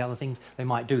up on all the other things, they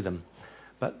might do them.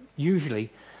 But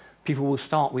usually, people will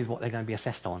start with what they're going to be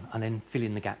assessed on and then fill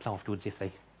in the gaps afterwards if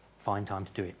they find time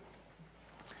to do it.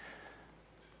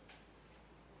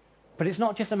 But it's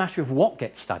not just a matter of what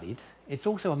gets studied, it's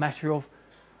also a matter of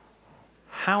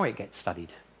how it gets studied.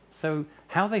 So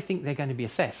how they think they're going to be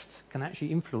assessed can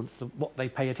actually influence what they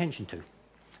pay attention to.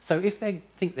 So if they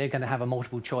think they're going to have a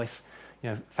multiple choice,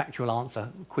 factual answer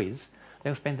quiz,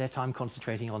 they'll spend their time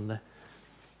concentrating on the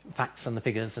facts and the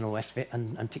figures and all the rest of it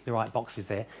and tick the right boxes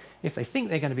there. If they think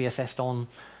they're going to be assessed on,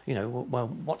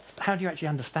 how do you actually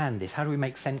understand this? How do we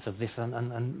make sense of this?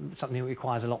 And something that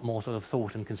requires a lot more sort of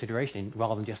thought and consideration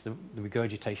rather than just the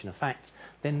regurgitation of facts,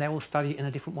 then they will study it in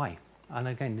a different way. And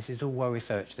again, this is all well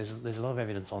researched. There's a lot of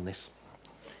evidence on this.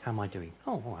 How am I doing?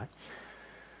 Oh, all right.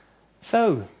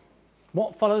 So,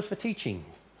 what follows for teaching?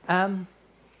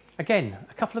 Again,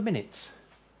 a couple of minutes.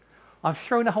 I've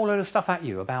thrown a whole load of stuff at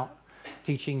you about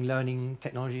teaching, learning,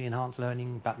 technology, enhanced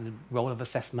learning, about the role of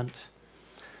assessment,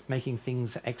 making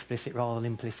things explicit rather than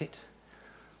implicit.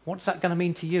 What's that going to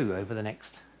mean to you over the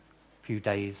next few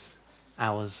days,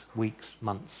 hours, weeks,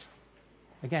 months?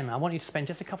 Again, I want you to spend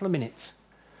just a couple of minutes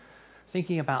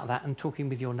thinking about that and talking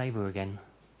with your neighbour again.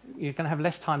 You're going to have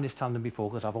less time this time than before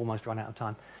because I've almost run out of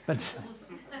time.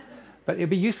 But it'd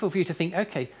be useful for you to think,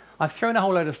 okay, I've thrown a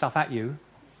whole load of stuff at you.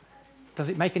 Does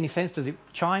it make any sense? Does it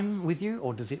chime with you,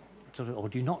 or does it or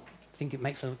do you not think it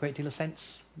makes a great deal of sense?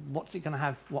 What's it going to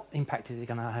have? What impact is it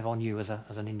going to have on you as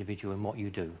an individual and what you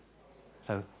do?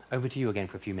 So over to you again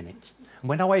for a few minutes. And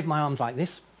when I wave my arms like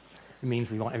this, it means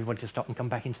we want everybody to stop and come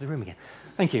back into the room again.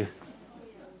 Thank you.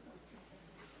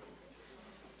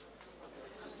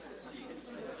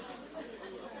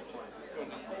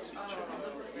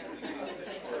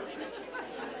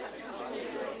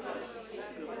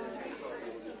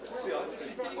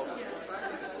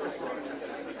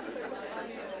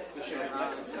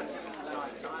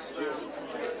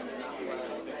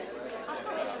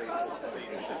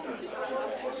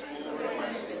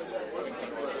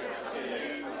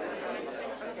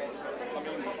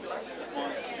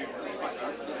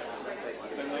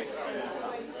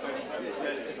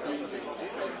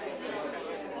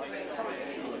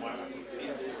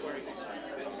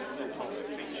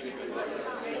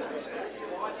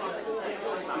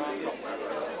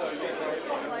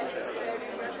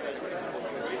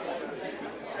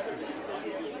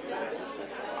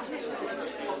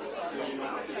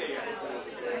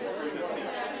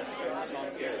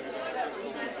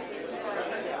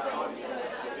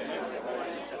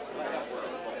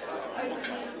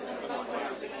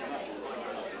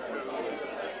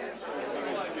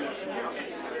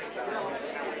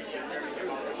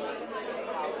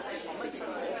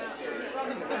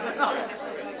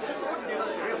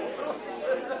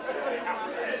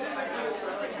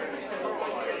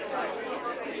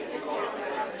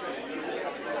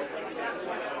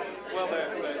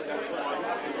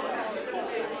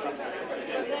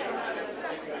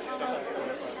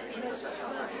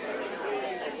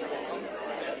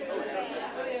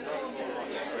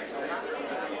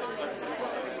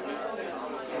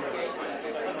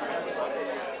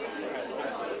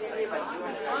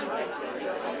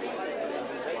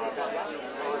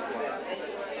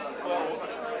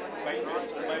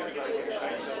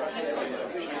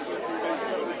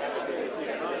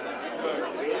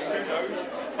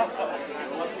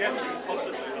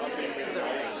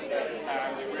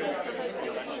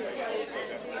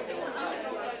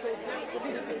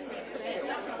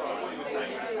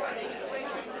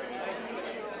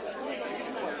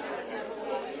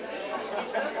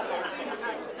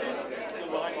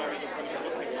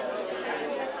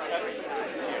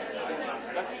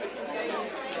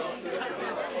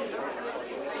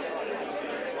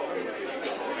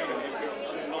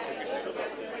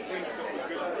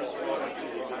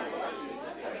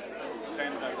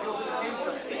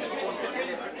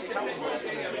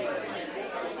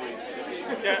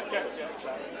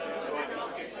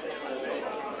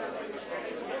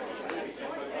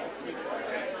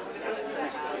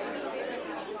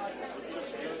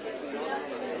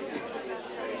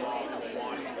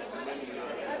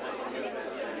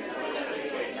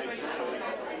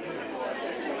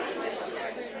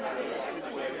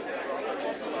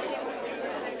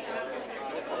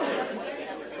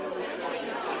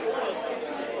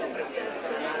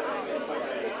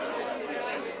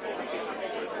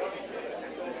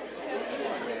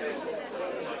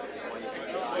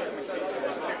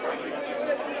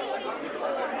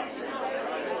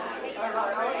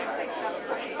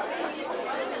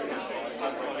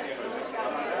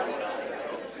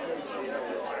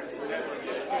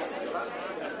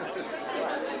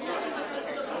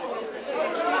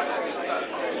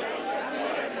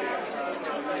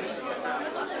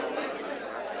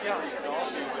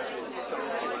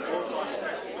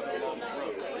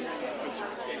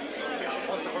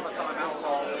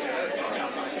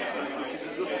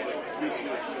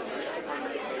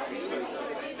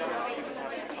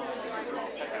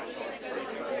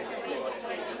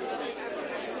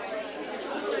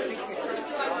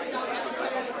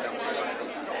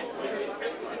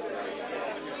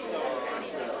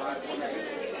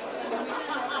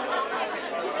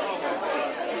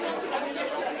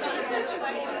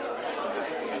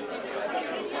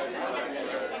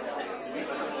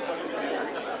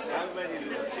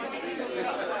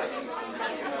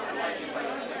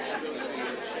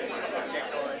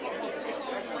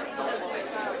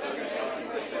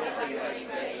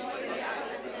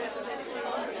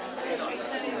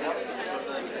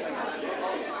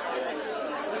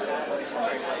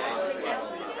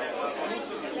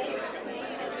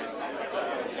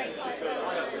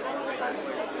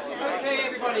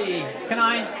 Can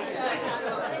I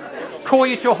call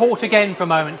you to a halt again for a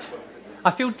moment?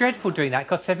 I feel dreadful doing that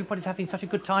because everybody's having such a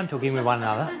good time talking with one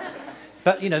another.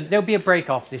 But, you know, there'll be a break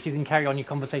after this. You can carry on your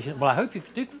conversation. Well, I hope you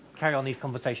do carry on these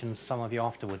conversations, some of you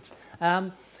afterwards.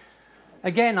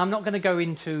 Again, I'm not going to go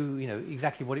into, you know,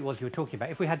 exactly what it was you were talking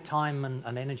about. If we had time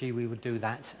and energy, we would do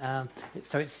that.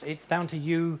 So it's down to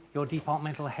you, your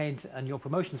departmental head and your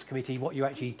promotions committee, what you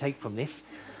actually take from this.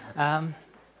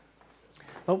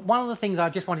 But one of the things I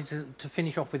just wanted to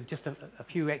finish off with just a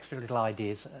few extra little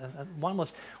ideas. One was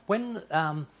when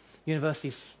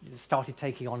universities started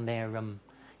taking on their,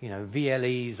 you know,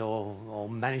 VLEs or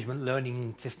management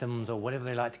learning systems or whatever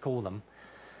they like to call them,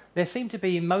 there seemed to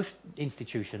be in most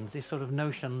institutions this sort of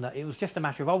notion that it was just a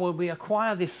matter of, oh, well, we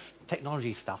acquire this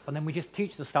technology stuff and then we just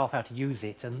teach the staff how to use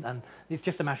it, and it's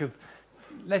just a matter of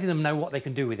letting them know what they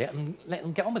can do with it and let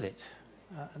them get on with it.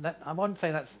 I won't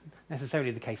say that's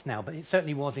necessarily the case now, but it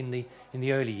certainly was in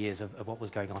the early years of what was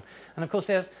going on. And of course,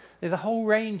 there's a whole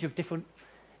range of different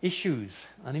issues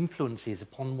and influences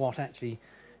upon what actually,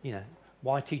 you know,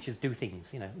 why teachers do things.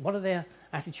 You know, what are their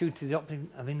attitude to the adoption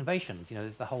of innovations? You know,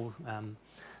 there's the whole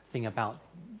thing about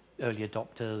early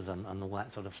adopters and all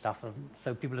that sort of stuff.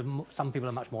 So some people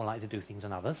are much more likely to do things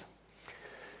than others.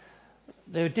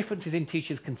 There are differences in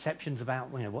teachers' conceptions about,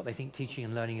 you know, what they think teaching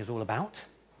and learning is all about.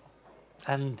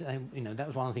 And, you know, that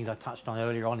was one of the things I touched on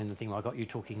earlier on in the thing where I got you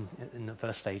talking in the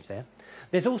first stage there.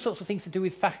 There's all sorts of things to do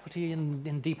with faculty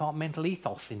and departmental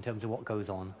ethos in terms of what goes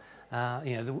on.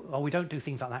 You know, oh, we don't do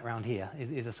things like that around here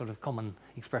is a sort of common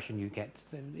expression you get.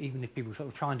 Even if people sort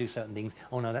of try and do certain things,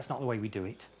 oh no, that's not the way we do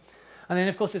it. And then,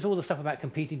 of course, there's all the stuff about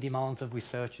competing demands of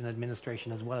research and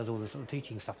administration, as well as all the sort of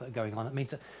teaching stuff that are going on. It means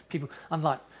that people,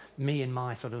 unlike me in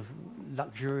my sort of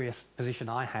luxurious position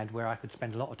I had, where I could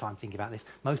spend a lot of time thinking about this,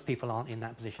 most people aren't in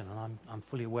that position, and I'm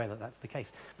fully aware that that's the case.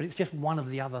 But it's just one of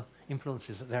the other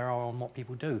influences that there are on what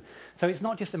people do. So it's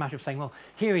not just a matter of saying, well,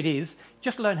 here it is,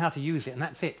 just learn how to use it, and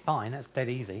that's it, fine, that's dead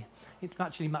easy. It's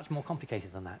actually much more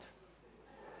complicated than that.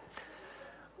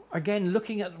 Again,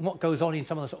 looking at what goes on in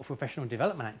some of the sort of professional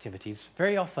development activities,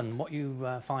 very often what you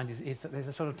find is that there's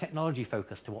a sort of technology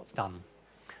focus to what's done.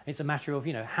 It's a matter of,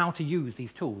 you know, how to use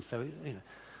these tools. So, you know,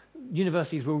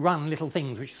 universities will run little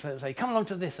things which say, come along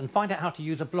to this and find out how to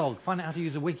use a blog, find out how to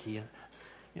use a wiki. You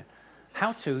know,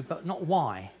 how to, but not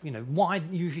why. You know, why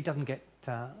usually doesn't get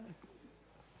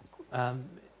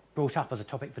brought up as a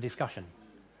topic for discussion.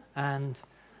 And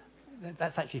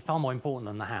that's actually far more important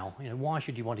than the how. You know, why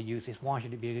should you want to use this? Why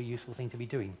should it be a useful thing to be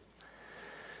doing?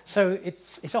 So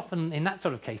it's often, in that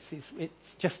sort of case,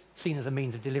 it's just seen as a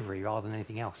means of delivery rather than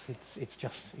anything else. It's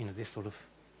just, you know, this sort of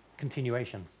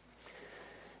continuation.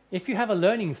 If you have a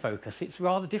learning focus, it's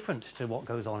rather different to what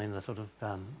goes on in the sort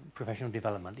of professional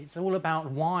development. It's all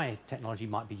about why technology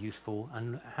might be useful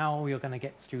and how you're going to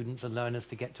get students and learners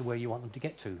to get to where you want them to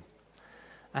get to.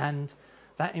 And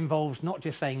that involves not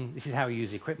just saying this is how you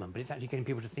use the equipment, but it's actually getting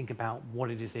people to think about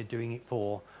what it is they're doing it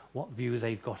for, what views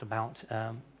they've got about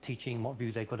teaching, what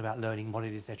views they've got about learning, what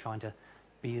it is they're trying to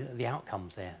be the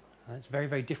outcomes there. It's a very,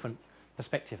 very different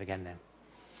perspective again there.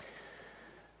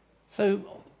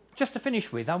 So just to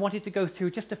finish with, I wanted to go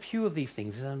through just a few of these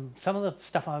things. Some of the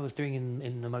stuff I was doing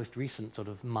in the most recent sort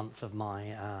of months of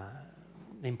my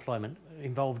employment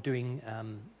involved doing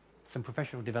some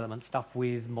professional development stuff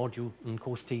with module and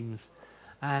course teams,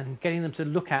 and getting them to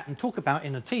look at and talk about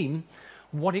in a team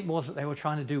what it was that they were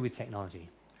trying to do with technology.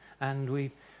 And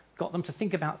we got them to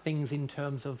think about things in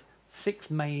terms of 6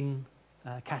 main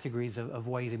categories of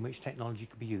ways in which technology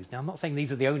could be used. Now, I'm not saying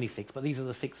these are the only 6, but these are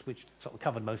the 6 which sort of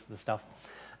covered most of the stuff.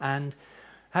 And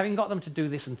having got them to do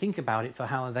this and think about it for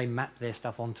how they map their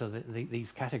stuff onto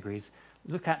these categories,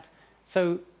 look at,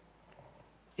 so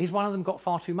is one of them got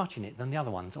far too much in it than the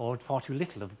other ones, or far too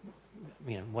little of,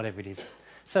 whatever it is?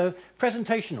 So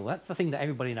presentational, that's the thing that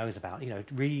everybody knows about.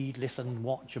 Read, listen,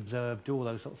 watch, observe, do all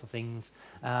those sorts of things.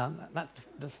 That's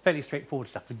fairly straightforward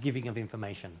stuff, the giving of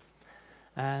information.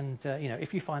 And,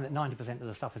 if you find that 90% of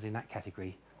the stuff is in that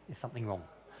category, there's something wrong,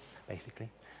 basically.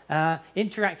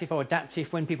 Interactive or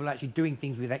adaptive, when people are actually doing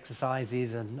things with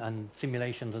exercises and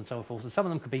simulations and so forth. And some of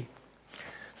them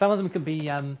can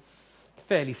be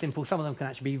fairly simple. Some of them can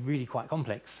actually be really quite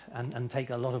complex and take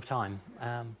a lot of time.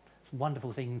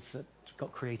 Wonderful things that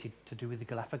got created to do with the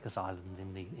Galapagos Islands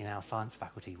in our science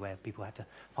faculty, where people had to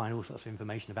find all sorts of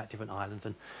information about different islands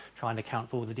and try and account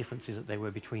for all the differences that there were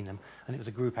between them. And it was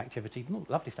a group activity.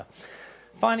 Lovely stuff.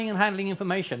 Finding and handling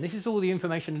information. This is all the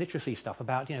information literacy stuff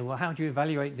about, well, how do you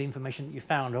evaluate the information that you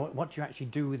found, or what do you actually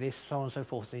do with this, so on and so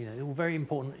forth. All very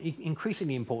important,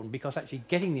 increasingly important, because actually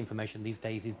getting the information these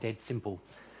days is dead simple.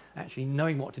 Actually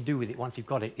knowing what to do with it once you've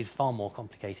got it is far more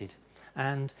complicated.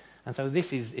 And so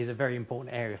this is a very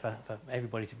important area for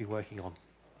everybody to be working on.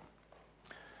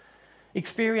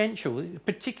 Experiential,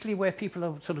 particularly where people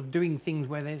are sort of doing things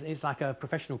where it's like a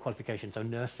professional qualification, so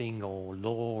nursing or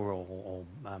law or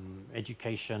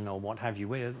education or what have you,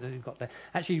 where they've got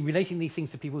actually relating these things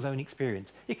to people's own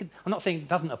experience. I'm not saying it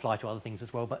doesn't apply to other things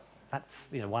as well, but that's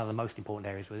one of the most important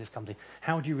areas where this comes in.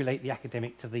 How do you relate the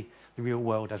academic to the real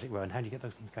world, as it were, and how do you get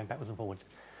those things going backwards and forwards?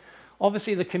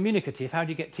 Obviously, the communicative, how do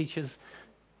you get teachers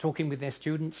talking with their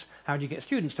students? How do you get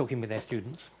students talking with their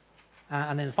students?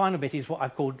 And then the final bit is what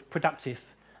I've called productive,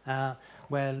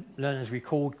 where learners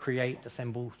record, create,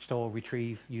 assemble, store,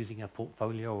 retrieve using a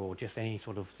portfolio or just any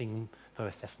sort of thing for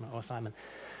assessment or assignment.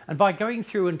 And by going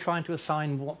through and trying to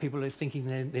assign what people are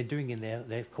thinking they're doing in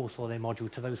their course or their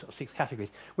module to those sort of 6 categories,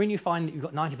 when you find that you've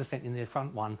got 90% in the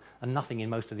front one and nothing in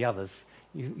most of the others,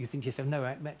 you think to yourself, no,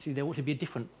 actually there ought to be a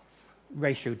different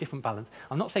ratio, different balance.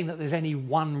 I'm not saying that there's any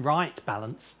one right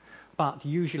balance, but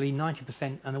usually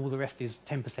 90% and all the rest is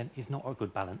 10% is not a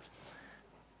good balance.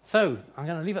 So I'm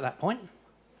going to leave at that point.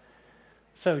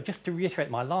 So just to reiterate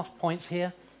my last points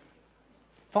here,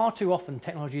 far too often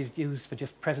technology is used for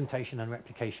just presentation and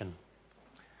replication.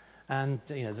 And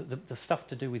the stuff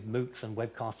to do with MOOCs and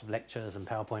webcasts of lectures and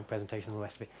PowerPoint presentations and all the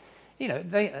rest of it,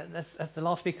 as the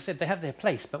last speaker said, they have their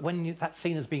place, but when that's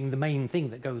seen as being the main thing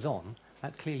that goes on,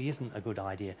 that clearly isn't a good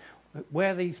idea.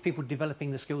 Where are these people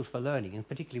developing the skills for learning, and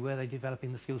particularly where are they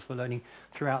developing the skills for learning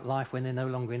throughout life when they're no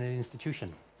longer in an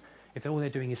institution? If all they're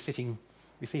doing is sitting,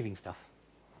 receiving stuff.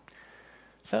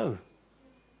 So,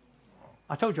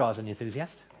 I told you I was an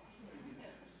enthusiast.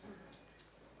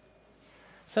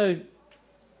 So,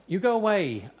 you go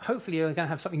away. Hopefully you're going to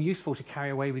have something useful to carry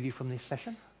away with you from this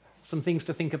session. Some things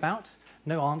to think about.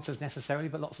 No answers necessarily,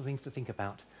 but lots of things to think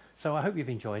about. So I hope you've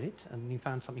enjoyed it and you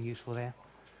found something useful there.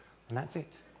 And that's it.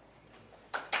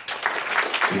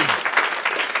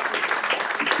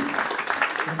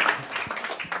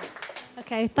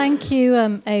 Okay, thank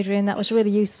you, Adrian. That was really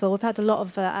useful. We've had a lot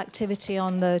of activity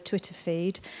on the Twitter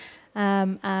feed.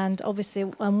 And obviously,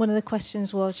 one of the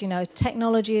questions was,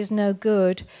 technology is no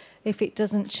good if it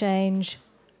doesn't change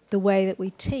the way that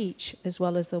we teach as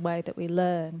well as the way that we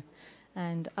learn.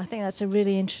 And I think that's a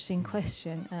really interesting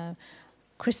question.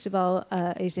 Cristobal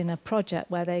is in a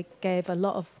project where they gave a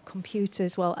lot of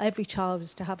computers. Well, every child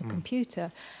was to have a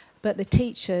computer, but the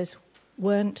teachers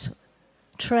weren't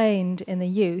trained in the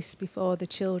use before the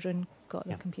children got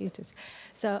the computers.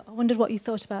 So I wondered what you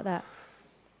thought about that.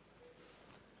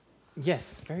 Yes,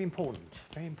 very important,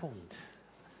 very important.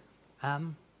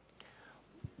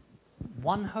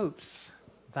 One hopes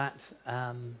that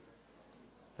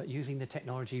that using the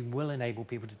technology will enable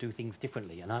people to do things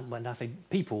differently. And when I say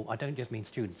people, I don't just mean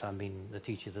students, I mean the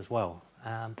teachers as well.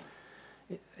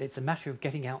 It's a matter of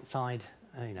getting outside,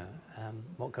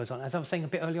 what goes on. As I was saying a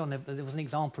bit early on, there was an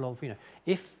example of,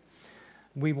 if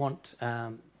we want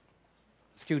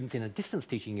students in a distance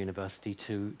teaching university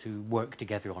to work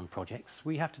together on projects,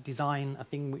 we have to design a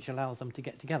thing which allows them to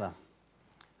get together.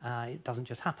 It doesn't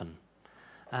just happen.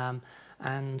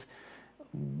 And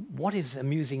what is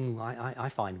amusing, I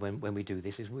find, when we do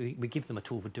this, is we give them a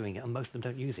tool for doing it, and most of them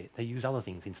don't use it. They use other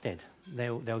things instead.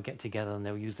 They'll get together and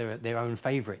they'll use their own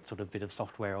favourite sort of bit of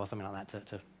software or something like that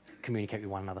to communicate with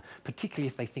one another, particularly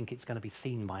if they think it's going to be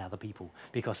seen by other people,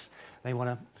 because they want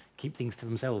to keep things to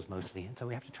themselves mostly. And so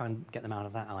we have to try and get them out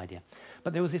of that idea.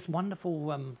 But there was this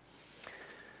wonderful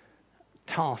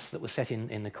task that was set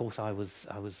in the course I was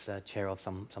chair of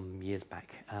some years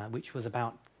back, which was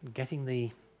about getting the...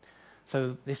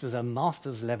 So this was a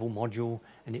master's level module,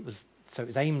 and it was so it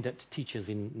was aimed at teachers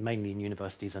mainly in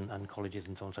universities and colleges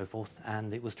and so on and so forth,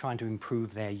 and it was trying to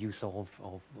improve their use of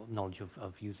knowledge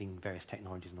of using various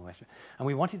technologies and all the rest of it. And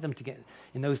we wanted them to get,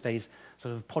 in those days,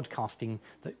 sort of podcasting,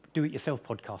 do-it-yourself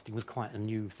podcasting was quite a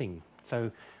new thing.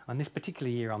 So on this particular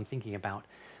year I'm thinking about,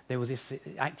 there was this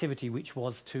activity which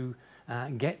was to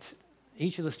get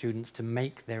each of the students to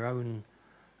make their own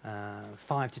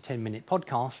 5 to 10 minute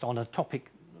podcast on a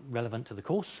topic relevant to the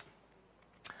course,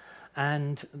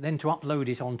 and then to upload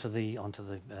it onto the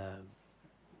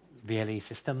VLE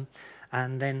system.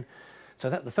 And then, so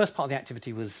that the first part of the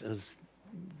activity was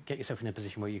get yourself in a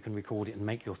position where you can record it and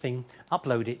make your thing,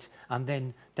 upload it, and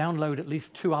then download at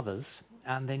least 2 others,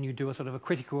 and then you do a sort of a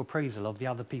critical appraisal of the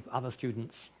other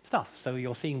students' stuff. So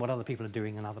you're seeing what other people are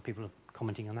doing and other people are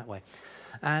commenting on that way.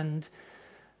 And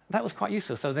that was quite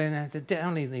useful. So then they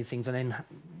download these things and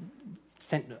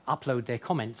then upload their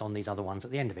comments on these other ones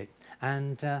at the end of it.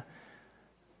 And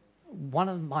one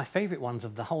of my favourite ones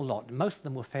of the whole lot, most of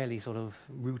them were fairly sort of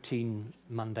routine,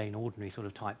 mundane, ordinary sort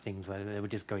of type things where they were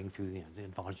just going through, you know, the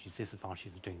advantages,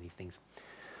 disadvantages of doing these things.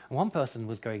 And one person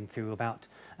was going through about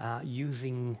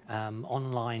using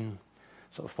online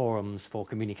sort of forums for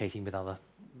communicating with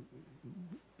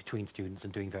between students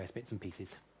and doing various bits and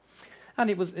pieces. And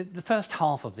it was the first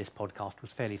half of this podcast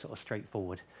was fairly sort of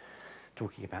straightforward,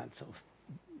 talking about sort of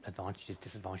advantages,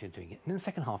 disadvantages of doing it. And in the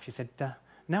second half, she said,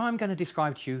 now I'm going to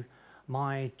describe to you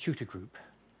my tutor group.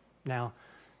 Now,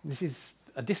 this is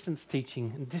a distance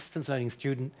learning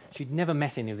student. She'd never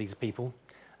met any of these people.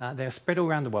 They're spread all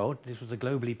around the world. This was a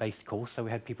globally based course, so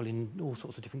we had people in all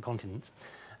sorts of different continents.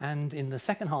 And in the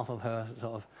second half of her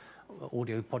sort of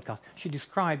audio podcast, she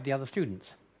described the other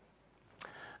students.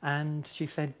 And she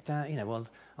said, you know, well,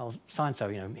 I'll so-and-so,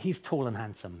 you know, he's tall and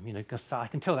handsome, you know, because I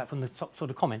can tell that from the sort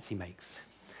of comments he makes.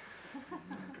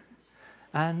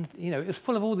 And, you know, it was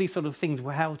full of all these sort of things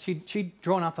where how she'd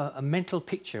drawn up a mental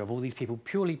picture of all these people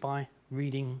purely by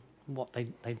reading what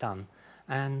they'd done.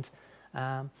 And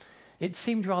it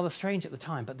seemed rather strange at the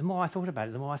time, but the more I thought about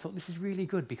it, the more I thought this is really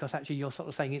good, because actually you're sort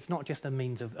of saying it's not just a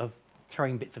means of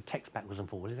throwing bits of text backwards and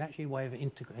forwards. It's actually a way of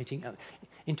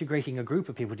integrating a group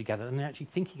of people together and actually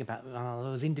thinking about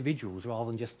those individuals rather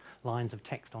than just lines of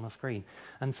text on a screen.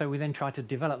 And so we then try to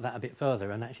develop that a bit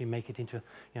further and actually make it into,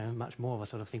 you know, much more of a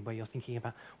sort of thing where you're thinking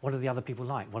about what are the other people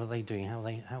like, what are they doing,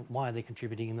 why are they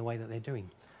contributing in the way that they're doing.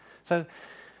 So,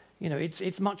 you know,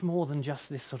 it's much more than just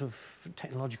this sort of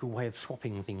technological way of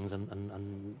swapping things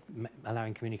and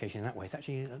allowing communication in that way. It's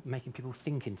actually making people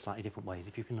think in slightly different ways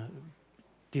if you can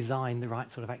design the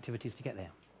right sort of activities to get there.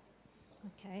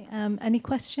 Okay, any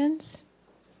questions?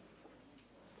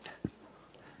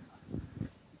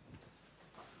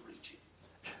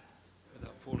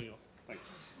 Without falling off. Thanks.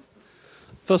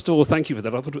 First of all, thank you for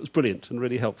that. I thought it was brilliant and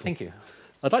really helpful. Thank you.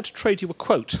 I'd like to trade you a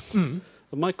quote. And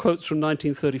my quote's from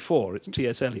 1934. It's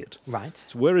T.S. Eliot. Right.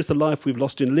 So where is the life we've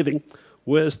lost in living?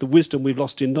 Where's the wisdom we've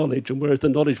lost in knowledge? And where is the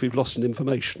knowledge we've lost in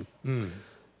information? And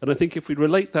I think if we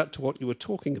relate that to what you were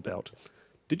talking about,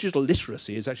 digital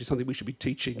literacy is actually something we should be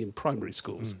teaching in primary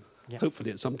schools. Yep.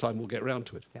 Hopefully at some time we'll get around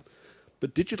to it. Yep.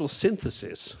 But digital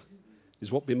synthesis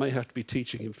is what we may have to be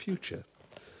teaching in future.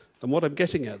 And what I'm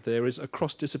getting at there is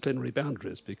across disciplinary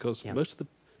boundaries, because most of the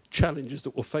challenges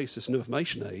that we'll face as an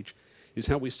information age is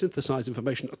how we synthesize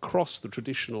information across the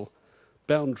traditional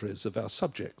boundaries of our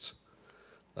subjects.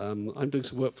 I'm doing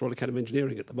some work for Royal Academy of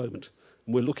Engineering at the moment,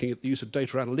 and we're looking at the use of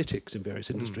data analytics in various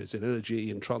industries, in energy,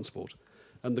 in transport.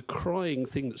 And the crying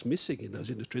thing that's missing in those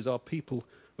industries are people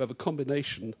who have a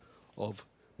combination of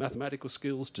mathematical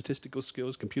skills, statistical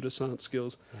skills, computer science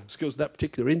skills, skills of that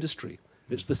particular industry.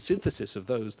 It's the synthesis of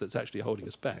those that's actually holding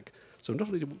us back. So not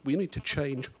only do we need to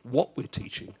change what we're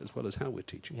teaching as well as how we're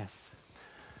teaching. Yes.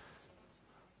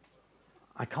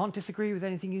 I can't disagree with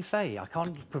anything you say. I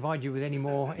can't provide you with any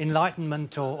more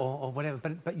enlightenment or whatever.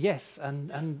 But yes,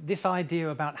 and this idea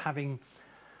about having,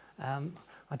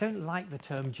 I don't like the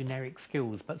term generic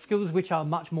skills, but skills which are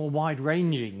much more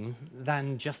wide-ranging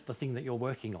than just the thing that you're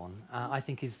working on, I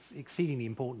think is exceedingly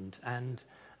important. And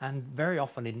very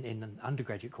often in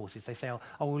undergraduate courses, they say,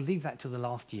 oh, we'll leave that till the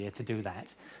last year to do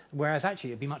that. Whereas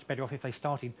actually, it'd be much better off if they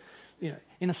started, you know,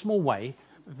 in a small way,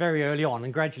 very early on,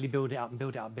 and gradually build it up and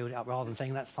build it up, build it up, rather than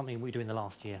saying that's something we do in the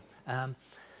last year.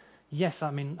 Yes,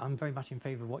 I mean, I'm very much in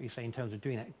favour of what you say in terms of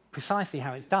doing that. Precisely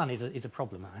how it's done is a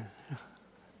problem.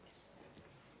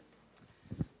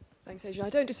 Thanks, Adrian.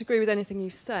 I don't disagree with anything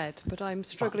you've said, but I'm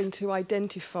struggling to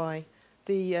identify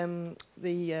the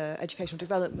educational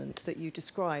development that you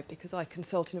describe, because I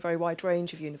consult in a very wide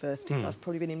range of universities. I've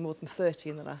probably been in more than 30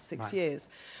 in the last 6 years.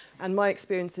 And my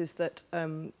experience is that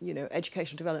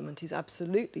educational development is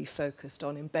absolutely focused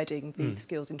on embedding these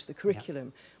skills into the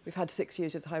curriculum. We've had 6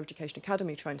 years of the Higher Education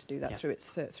Academy trying to do that through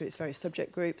its various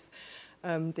subject groups.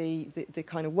 The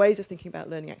kind of ways of thinking about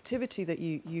learning activity that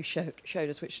you showed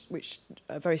us, which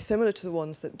are very similar to the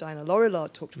ones that Diana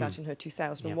Laurillard talked about in her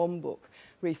 2001 book,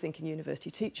 Rethinking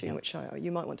University Teaching, which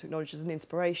you might want to acknowledge as an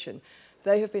inspiration.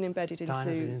 They have been embedded into...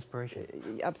 Diana's an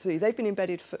inspiration. Absolutely. They've been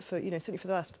embedded for certainly for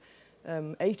the last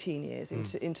 18 years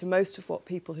into most of what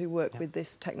people who work with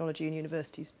this technology in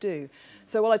universities do.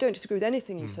 So while I don't disagree with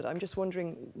anything you said, I'm just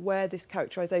wondering where this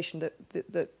characterisation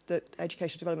that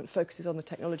educational development focuses on the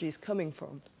technology is coming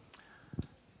from.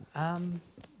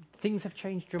 Things have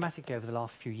changed dramatically over the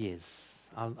last few years.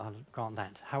 I'll grant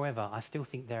that. However, I still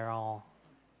think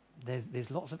there's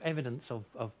lots of evidence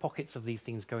of pockets of these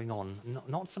things going on.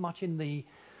 Not so much in the,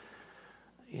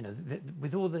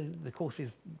 with all the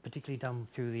courses particularly done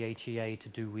through the HEA to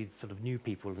do with sort of new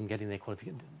people and getting their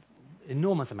qualification,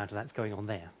 enormous amount of that's going on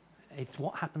there. It's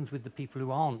what happens with the people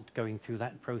who aren't going through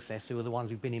that process, who are the ones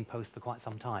who've been in post for quite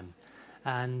some time.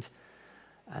 And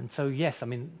so, yes, I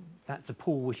mean, that's a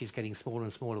pool which is getting smaller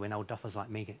and smaller when old duffers like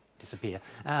me disappear.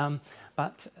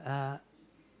 But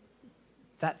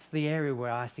that's the area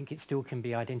where I think it still can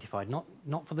be identified, not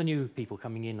for the new people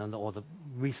coming in or the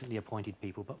recently appointed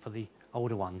people, but for the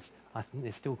older ones. I think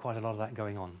there's still quite a lot of that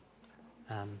going on.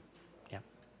 Yeah.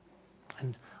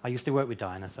 And I used to work with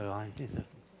Diana, so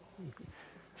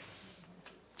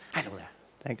hello there.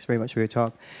 Thanks very much for your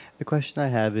talk. The question I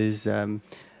have is,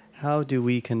 how do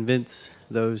we convince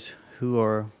those who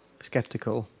are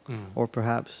skeptical, or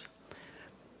perhaps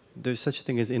there's such a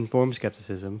thing as informed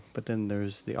skepticism, but then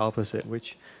there's the opposite,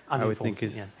 which I would think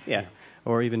is,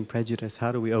 or even prejudice.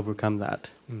 How do we overcome that?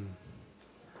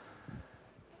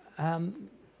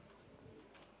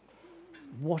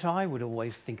 What I would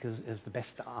always think as the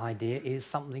best idea is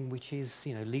something which is,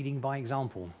 leading by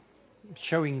example,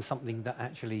 showing something that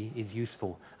actually is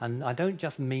useful. And I don't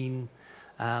just mean,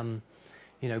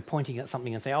 pointing at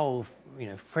something and say, oh,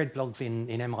 Fred Bloggs in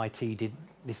MIT did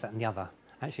this, that, and the other.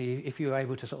 Actually, if you're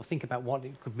able to sort of think about what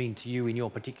it could mean to you in your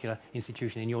particular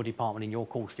institution, in your department, in your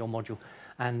course, your module,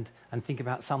 and think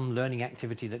about some learning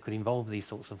activity that could involve these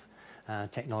sorts of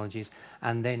technologies,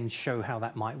 and then show how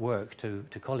that might work to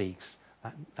colleagues,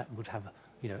 that would have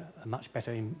a much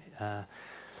better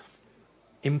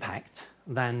impact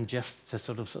than just to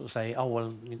sort of say, oh,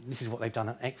 well, this is what they've done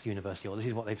at X university, or this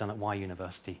is what they've done at Y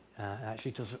university.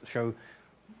 Actually, to show,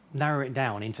 narrow it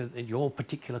down into your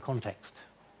particular context.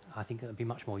 I think it would be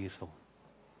much more useful.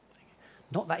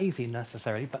 Not that easy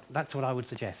necessarily, but that's what I would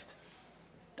suggest.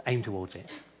 Aim towards it.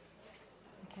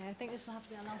 Okay, I think this will have to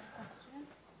be our last question.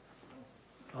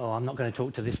 Oh, I'm not going to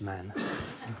talk to this man.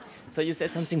 So you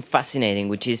said something fascinating,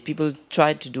 which is people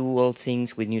try to do old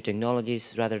things with new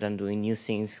technologies rather than doing new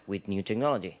things with new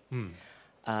technology.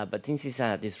 But since it's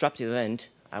a disruptive event,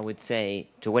 I would say,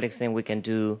 to what extent we can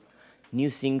do new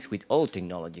things with old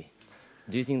technology?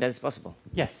 Do you think that is possible?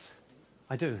 Yes.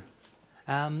 I do.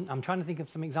 I'm trying to think of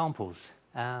some examples.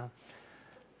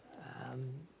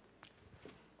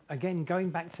 Again, going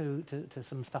back to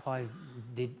some stuff I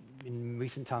did in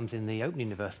recent times in the Open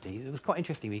University, it was quite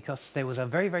interesting because there was a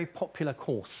very, very popular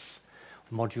course,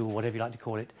 module, whatever you like to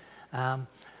call it,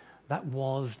 that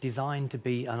was designed to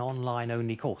be an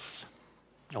online-only course,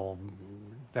 or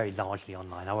very largely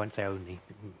online. I won't say only,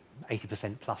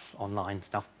 80% plus online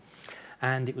stuff.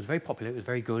 And it was very popular, it was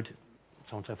very good,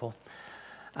 so on and so forth.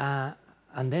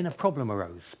 And then a problem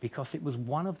arose because it was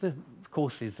one of the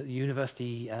courses at the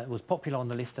university was popular on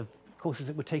the list of courses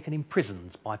that were taken in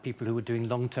prisons by people who were doing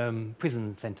long-term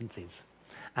prison sentences.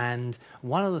 And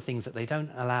one of the things that they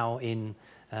don't allow in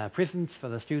prisons for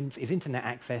the students is internet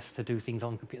access to do things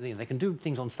on computers. They can do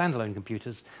things on standalone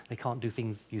computers. They can't do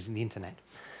things using the internet.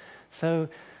 So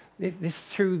this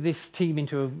threw this team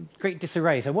into a great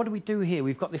disarray. So what do we do here?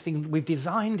 We've got this thing, we've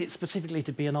designed it specifically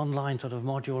to be an online sort of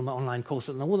module, an online course,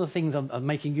 and all the things are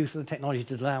making use of the technology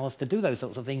to allow us to do those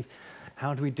sorts of things.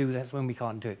 How do we do that when we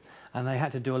can't do it? And they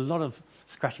had to do a lot of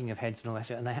scratching of heads and all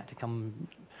that, and they had to come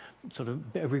sort of a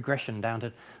bit of regression down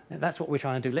to, that's what we're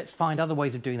trying to do. Let's find other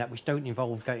ways of doing that which don't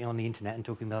involve going on the internet and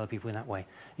talking to other people in that way.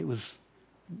 It was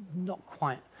not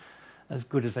quite as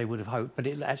good as they would have hoped, but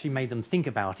it actually made them think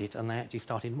about it, and they actually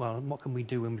started, well, what can we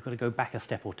do when we've got to go back a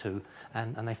step or two?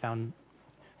 And they found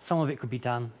some of it could be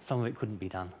done, some of it couldn't be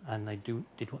done, and they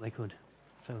did what they could.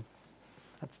 So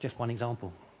that's just one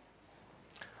example.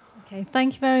 Okay,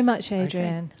 thank you very much,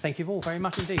 Adrian. Okay. Thank you all very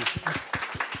much indeed.